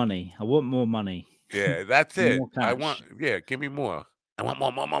more money. I want more money. Yeah, that's it. More I cash. want, give me more. I want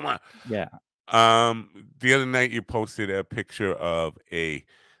more. Yeah. The other night you posted a picture of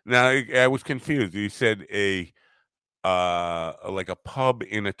now I was confused. You said like a pub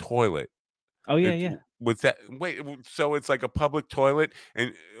in a toilet. Oh yeah. Was that so it's like a public toilet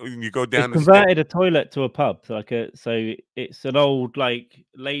and you go It's down the converted a toilet to a pub. So it's an old like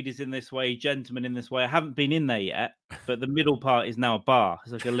ladies in this way, gentlemen in this way. I haven't been in there yet, but the middle part is now a bar.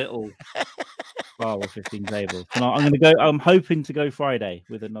 It's like a little bar with 15 tables. And I'm going to go. I'm hoping to go Friday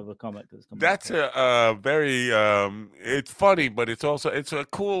with another comic that's coming. That's a very it's funny, but it's a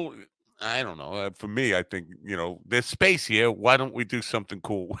cool. I don't know. For me, I think there's space here. Why don't we do something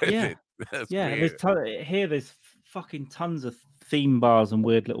cool with it? There's fucking tons of theme bars and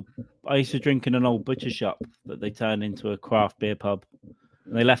weird little. I used to drink in an old butcher shop that they turned into a craft beer pub,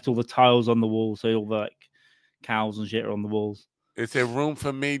 and they left all the tiles on the walls, so all the like cows and shit are on the walls. Is there room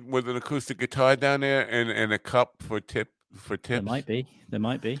for me with an acoustic guitar down there and a cup for tips? There might be.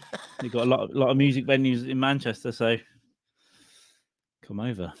 They've got a lot of music venues in Manchester, so come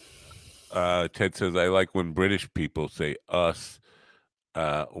over. Ted says, I like when British people say us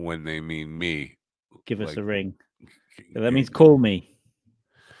when they mean me. Give us a ring. That means call me.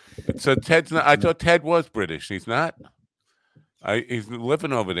 So Ted's not. I thought Ted was British. He's not. He's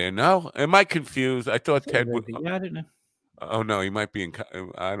living over there. No, am I confused? I thought Ted was. Yeah, I don't know. Oh no, he might be in.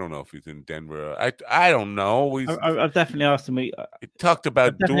 I don't know if he's in Denver. I don't know. I've definitely asked him. He talked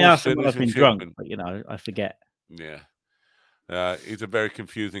about dual citizenship. I've been drunk, but I forget. Yeah, he's a very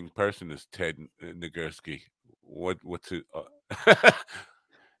confusing person. This Ted Nagurski. What's it?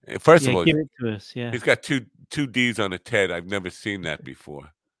 First of all, give it to us. Yeah, he's got two D's on a Ted. I've never seen that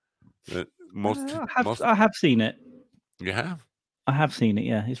before. I have seen it. You have? I have seen it.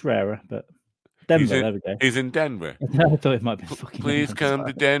 Yeah, it's rarer, but. Denver, there we go. He's in Denver. I thought it might be fucking. Please come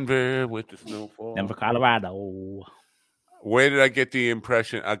to Denver with the snowfall. Denver, Colorado. Where did I get the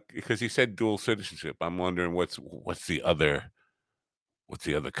impression? Because he said dual citizenship. I'm wondering what's the other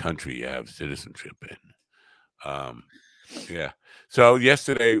country you have citizenship in. Yeah. So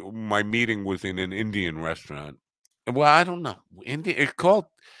yesterday my meeting was in an Indian restaurant. Well, I don't know. It's called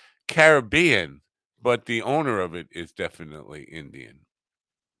Caribbean, but the owner of it is definitely Indian.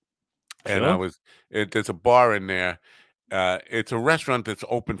 And there's a bar in there. It's a restaurant that's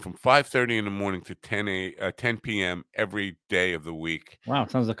open from 5:30 in the morning to 10 p.m. every day of the week. Wow,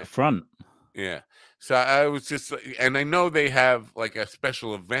 sounds like a front. Yeah. So I was just, and I know they have like a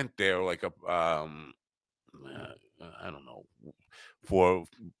special event there, like a, I don't know,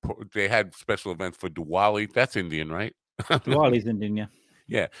 they had special events for Diwali. That's Indian, right? Diwali's Indian, yeah.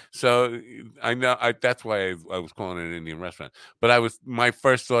 Yeah, so I know that's why I was calling it an Indian restaurant. But my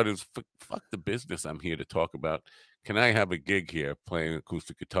first thought is, fuck the business I'm here to talk about. Can I have a gig here playing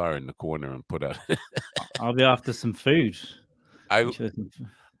acoustic guitar in the corner and put out? I'll be after some food. I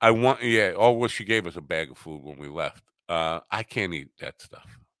want, yeah. Oh, well, she gave us a bag of food when we left. I can't eat that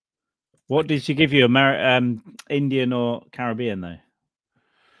stuff. What did she give you? Indian or Caribbean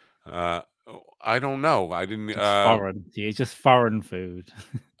though? I don't know. I didn't. Foreign. It's just foreign food.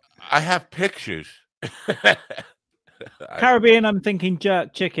 I have pictures. Caribbean, I'm thinking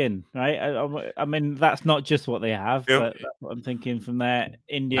jerk chicken, right? I mean, that's not just what they have, but that's what I'm thinking from there.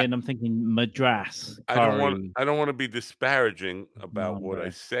 Indian, I'm thinking Madras. I don't want to be disparaging about what I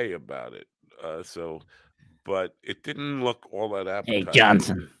say about it. But it didn't look all that appetizing. Hey,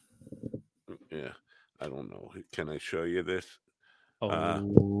 Johnson. Yeah, I don't know. Can I show you this?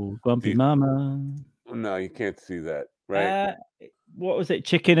 Oh, Grumpy Mama. No, you can't see that, right? What was it?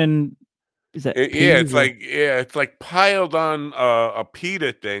 Chicken and Is that it's like piled on a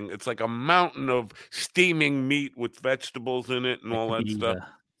pita thing. It's like a mountain of steaming meat with vegetables in it and all that stuff.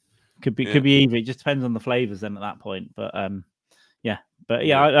 Could be either. It just depends on the flavors then at that point. But I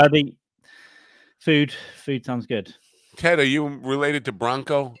think food sounds good. Ted, are you related to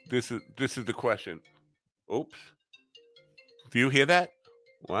Bronco? This is the question. Oops. Do you hear that?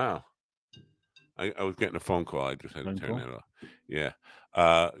 Wow. I was getting a phone call. I just had to turn that off. Yeah.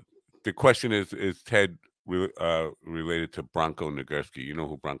 The question is Ted related to Bronco Nagurski? You know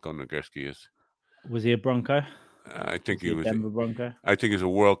who Bronco Nagurski is? Was he a Bronco? I think he was Denver Bronco. I think he's a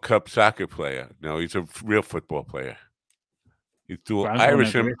World Cup soccer player. No, he's a real football player. He's dual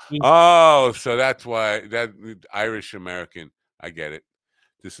Irish. Oh, so that's why that Irish American. I get it.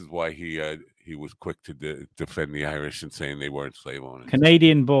 This is why he was quick to defend the Irish and saying they weren't slave owners.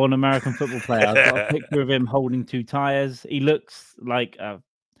 Canadian-born American football player. I've got a picture of him holding 2 tires. He looks like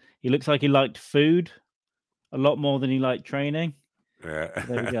he liked food a lot more than he liked training. Yeah.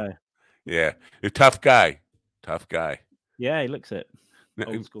 There we go. Yeah, a tough guy. Tough guy. Yeah, he looks it.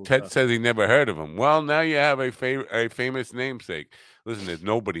 Ted says he never heard of him. Well, now you have a famous namesake. Listen, there's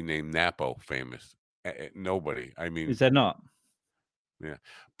nobody named Napo famous. Nobody. I mean, is there not? Yeah,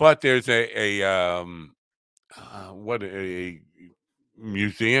 but there's a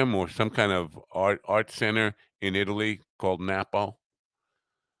museum or some kind of art center in Italy called Napo.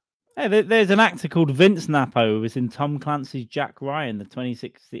 Hey, there's an actor called Vince Napo who was in Tom Clancy's Jack Ryan, the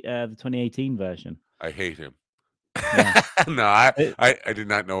 2018 version. I hate him. Yeah. No, I did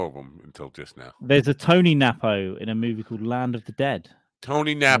not know of him until just now. There's a Tony Napo in a movie called Land of the Dead.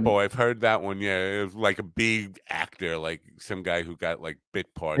 Tony Napo, I've heard that one. Yeah, it was like a big actor, like some guy who got like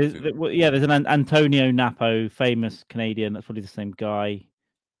bit parts. There's an Antonio Napo, famous Canadian. That's probably the same guy.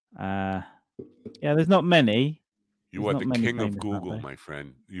 There's not many. You are the king of Google, my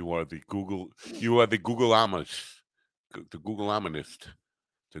friend. You are the Google. You are the Google Amish, the Google Aminist,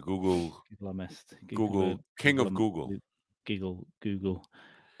 the Google king of Google. Google.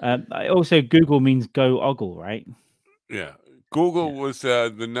 Also, Google means go ogle, right? Yeah. Google was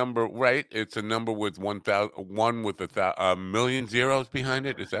the number, right? It's a number with 1,000 with a million zeros behind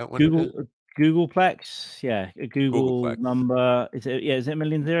it. Is that what it is? Googleplex, yeah, a Googleplex number. Is it? Yeah, is it a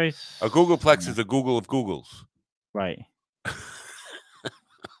million zeros? A Googleplex is a Google of Googles, right?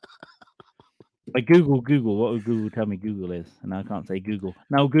 Like Google. What would Google tell me Google is? And I can't say Google.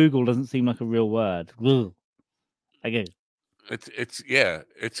 Now Google doesn't seem like a real word. Okay. It's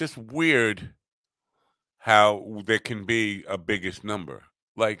just weird how there can be a biggest number,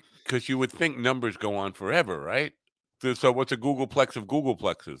 like, because you would think numbers go on forever, right? So what's a Googleplex of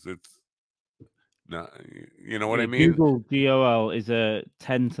Googleplexes? It's not, you know what I mean? Google GOL is a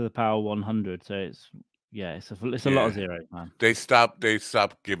 10 to the power 100, so it's a lot of zeros, man. They stopped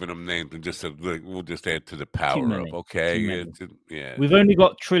giving them names and just said, look, we'll just add to the power of, okay? We've only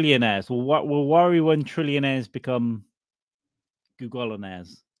got trillionaires. We'll worry when trillionaires become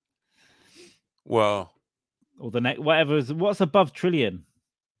Googleonaires. Well, or the next, what's above trillion?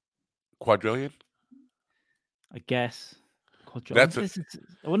 Quadrillion? I guess. I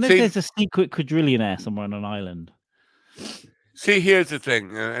wonder if there's a secret quadrillionaire somewhere on an island. See, here's the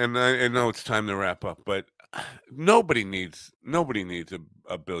thing, and I know it's time to wrap up, but nobody needs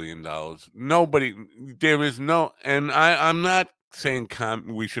 $1 billion. Nobody. There is no, and I'm not saying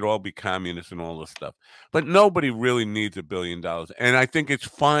we should all be communists and all this stuff, but nobody really needs $1 billion. And I think it's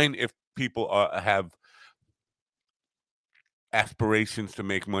fine if people have aspirations to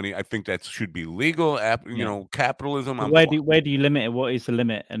make money. I think that should be legal. You know, capitalism. Where do you limit it? What is the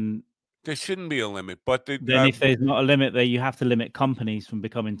limit? And there shouldn't be a limit. But then if there's not a limit there, you have to limit companies from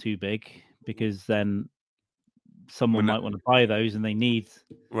becoming too big, because then someone might want to buy those, and they need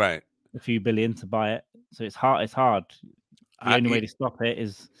a few billion to buy it. So it's hard. The only way to stop it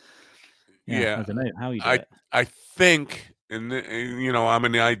is, I don't know how you do it. I think, and I'm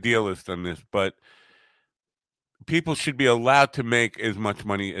an idealist on this, but people should be allowed to make as much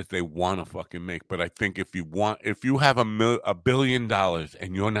money as they want to fucking make. But I think if you have $1 billion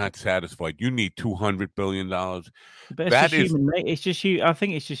and you're not satisfied, you need $200 billion. But I think it's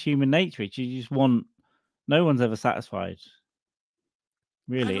just human nature. You just want. No one's ever satisfied,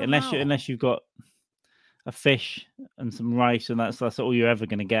 really, unless you've got a fish and some rice, and that's all you're ever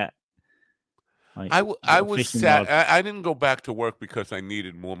going to get. Like, I was sad. I didn't go back to work because I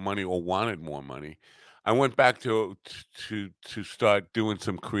needed more money or wanted more money. I went back to start doing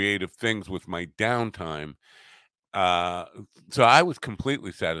some creative things with my downtime. So I was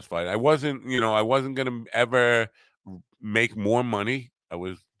completely satisfied. I wasn't going to ever make more money. I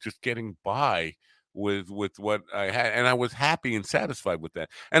was just getting by with what I had, and I was happy and satisfied with that.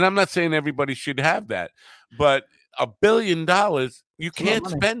 And I'm not saying everybody should have that, but $1 billion, you It's a lot of can't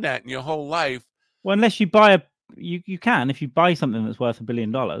money. spend that in your whole life. Well, unless you buy you can if you buy something that's worth $1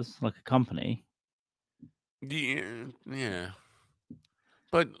 billion, like a company. Yeah.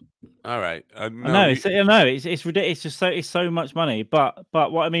 But all right, I know it's ridiculous. It's just it's so much money. But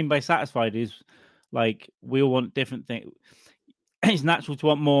what I mean by satisfied is like we all want different things. It's natural to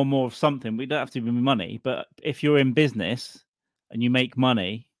want more and more of something. We don't have to be money, but if you're in business and you make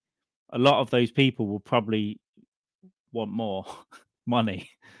money, a lot of those people will probably want more money.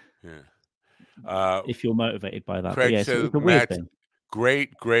 Yeah. If you're motivated by that. Craig But yeah, says it's a weird Matt's thing.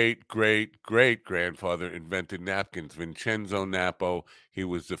 great grandfather invented napkins. Vincenzo Napo. He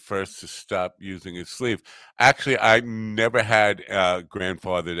was the first to stop using his sleeve. Actually, I never had a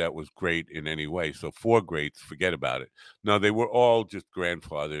grandfather that was great in any way. So 4 greats, forget about it. No, they were all just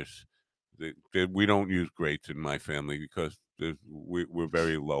grandfathers. We don't use greats in my family because we're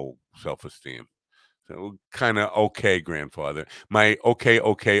very low self-esteem. So kind of okay grandfather. My okay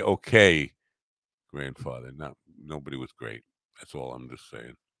grandfather. Nobody was great. That's all I'm just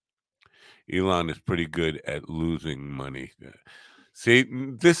saying. Elon is pretty good at losing money. See,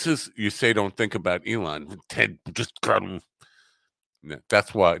 this is, you say don't think about Elon. Ted, just cut him.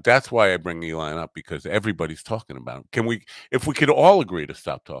 That's why I bring Elon up, because everybody's talking about him. If we could all agree to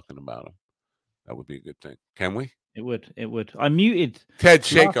stop talking about him, that would be a good thing. Can we? It would. I muted Ted,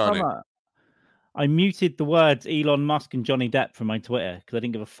 shake on it. I muted the words Elon Musk and Johnny Depp from my Twitter because I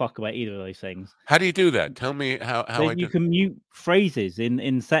didn't give a fuck about either of those things. How do you do that? Tell me how you can mute phrases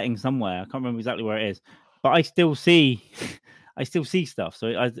in settings somewhere. I can't remember exactly where it is, but I still see stuff. So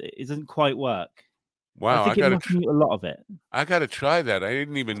it doesn't quite work. Wow, I think it must mute a lot of it. I got to try that. I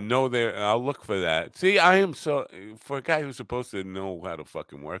didn't even know there. I'll look for that. See, I am for a guy who's supposed to know how to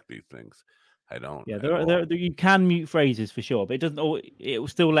fucking work these things, I don't. Yeah, there you can mute phrases for sure, but it doesn't. It will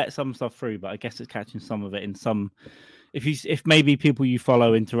still let some stuff through, but I guess it's catching some of it in some. If maybe people you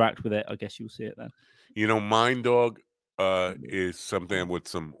follow interact with it, I guess you'll see it then. You know, Mind Dog is something with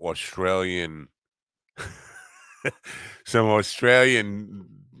some Australian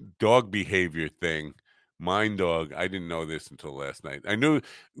dog behavior thing. Mind Dog. I didn't know this until last night. I knew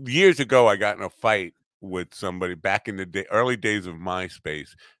years ago I got in a fight with somebody back in the early days of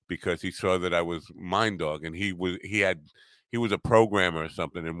MySpace because he saw that I was Mind Dog, and he was a programmer or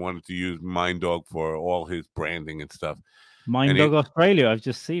something and wanted to use Mind Dog for all his branding and stuff. Mind Dog Australia, I've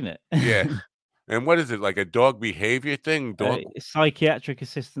just seen it. Yeah. And what is it, like a dog behavior thing? Psychiatric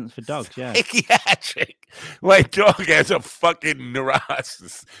assistance for dogs, yeah. Psychiatric. My dog has a fucking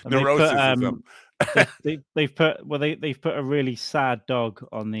neurosis or something. They've put a really sad dog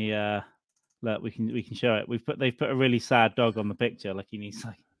on the look, we can show it. They've put a really sad dog on the picture, like he needs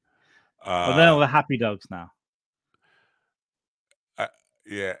like they're all the happy dogs now.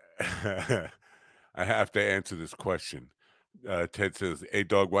 Yeah. I have to answer this question. Ted says, "Hey,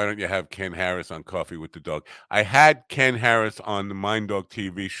 dog, why don't you have Ken Harris on Coffee with the Dog?" I had Ken Harris on the Mind Dog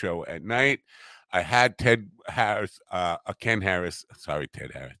TV show at night. I had Ken Harris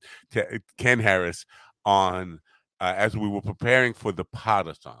on as we were preparing for the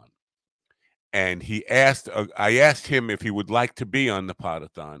Podathon. And I asked him if he would like to be on the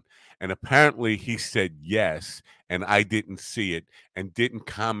Podathon. And apparently he said yes. And I didn't see it and didn't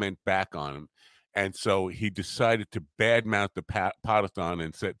comment back on him. And so he decided to badmouth the Podathon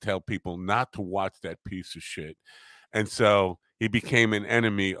and tell people not to watch that piece of shit. And so he became an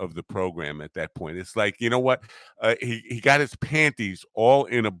enemy of the program at that point. It's like, you know what? He got his panties all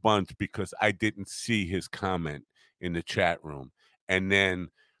in a bunch because I didn't see his comment in the chat room. And then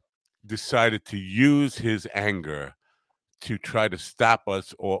decided to use his anger to try to stop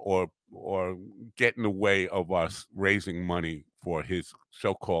us or get in the way of us raising money for his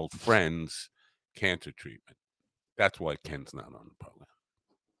so-called friends' cancer treatment. That's why Ken's not on the program.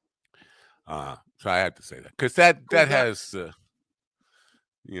 So I had to say that because that has,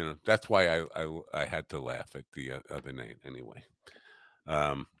 that's why I had to laugh at the other name anyway.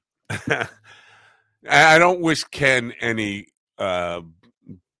 I don't wish Ken any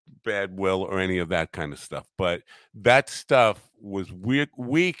bad will or any of that kind of stuff, but that stuff was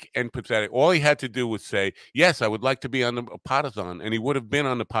weak and pathetic. All he had to do was say, yes, I would like to be on the Podathon, and he would have been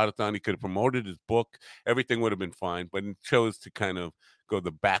on the Podathon. He could have promoted his book. Everything would have been fine, but he chose to kind of go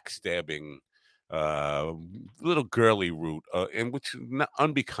the backstabbing little girly route, and which is not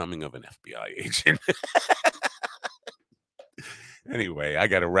unbecoming of an FBI agent. Anyway, I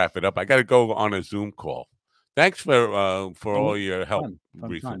got to wrap it up. I got to go on a Zoom call. Thanks for all your help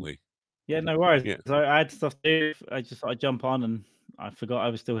recently. Yeah, no worries. Yeah. So I had stuff to do. I just thought I'd jump on, and I forgot I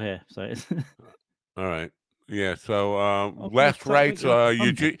was still here. So it's All right. Yeah. So Okay, Last so Rites,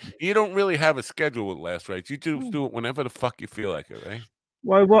 Sunday. you don't really have a schedule with Last Rites. You just do it whenever the fuck you feel like it, right?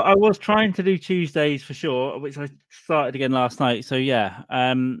 Well, what I was trying to do Tuesdays for sure, which I started again last night. So yeah,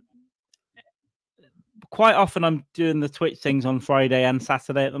 quite often I'm doing the Twitch things on Friday and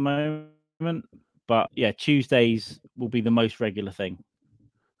Saturday at the moment. But yeah, Tuesdays will be the most regular thing.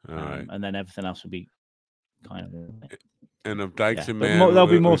 All right. And then everything else will be kind of. And if Dykes and But Man, there'll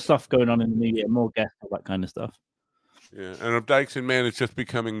be more stuff going on in the new year, more guests, all that kind of stuff. Yeah, and if Dykes and Man is just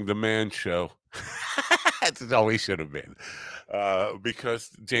becoming the man show. That's all we should have been. Because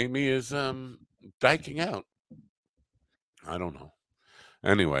Jamie is dyking out. I don't know.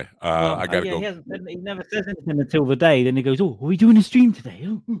 Anyway, I gotta go. He never says anything until the day. Then he goes, "Oh, are we doing a stream today?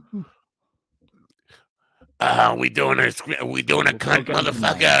 We doing a cunt,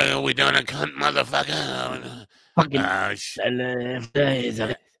 motherfucker? We doing a cunt, motherfucker? Fucking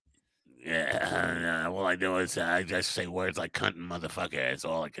yeah. All I do is I just say words like cunt and motherfucker. That's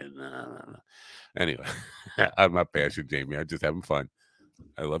all I can. Anyway, I'm not bashing Jamie. I'm just having fun.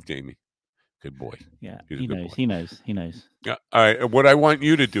 I love Jamie. Good boy. Yeah, he knows. Yeah. All right. What I want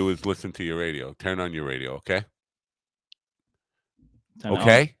you to do is listen to your radio. Turn on your radio, okay?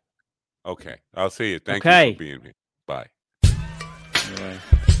 Okay. Okay. I'll see you. Thank you for being here. Bye. Anyway.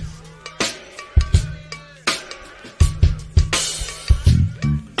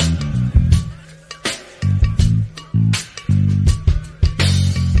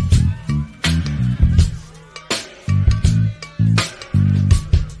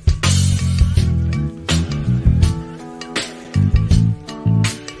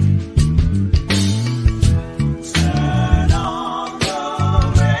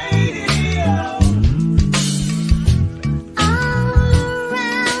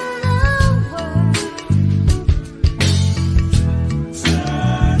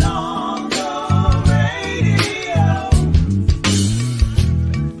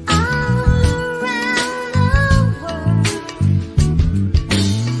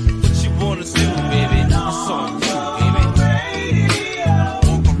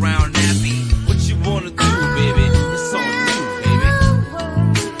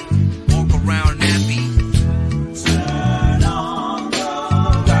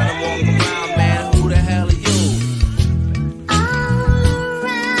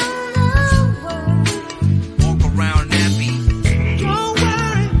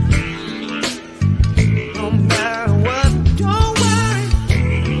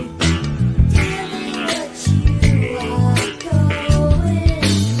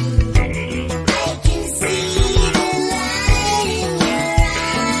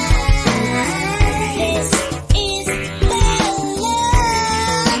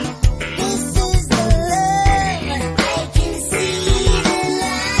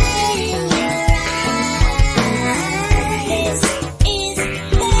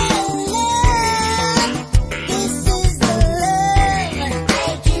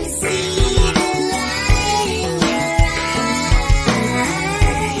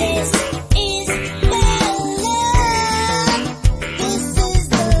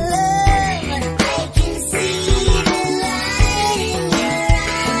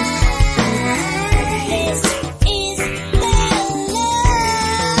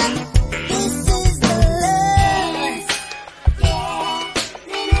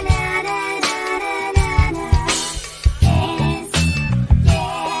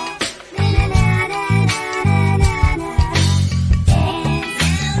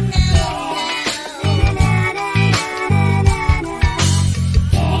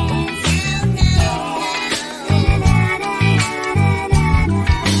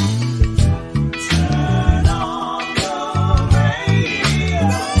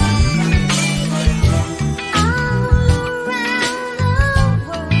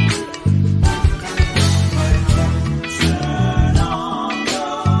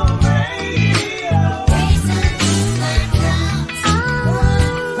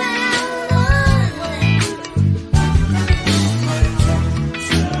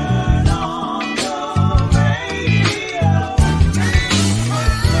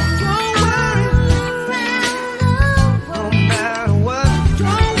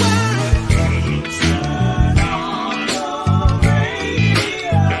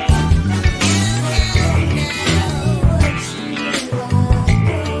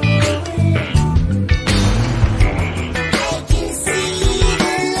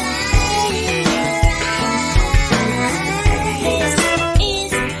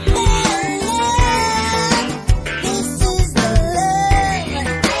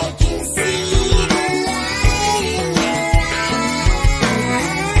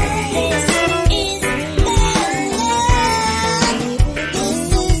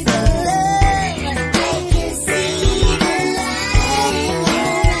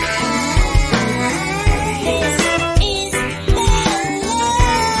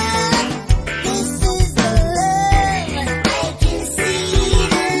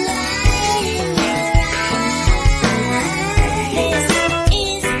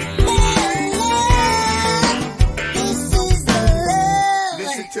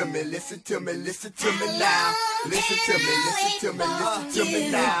 me, listen to me now. Listen to me, listen to me, listen to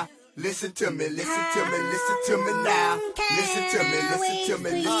me now. Listen to me, listen to me, listen to me now. Listen to me, listen to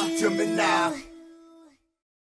me, listen to me now.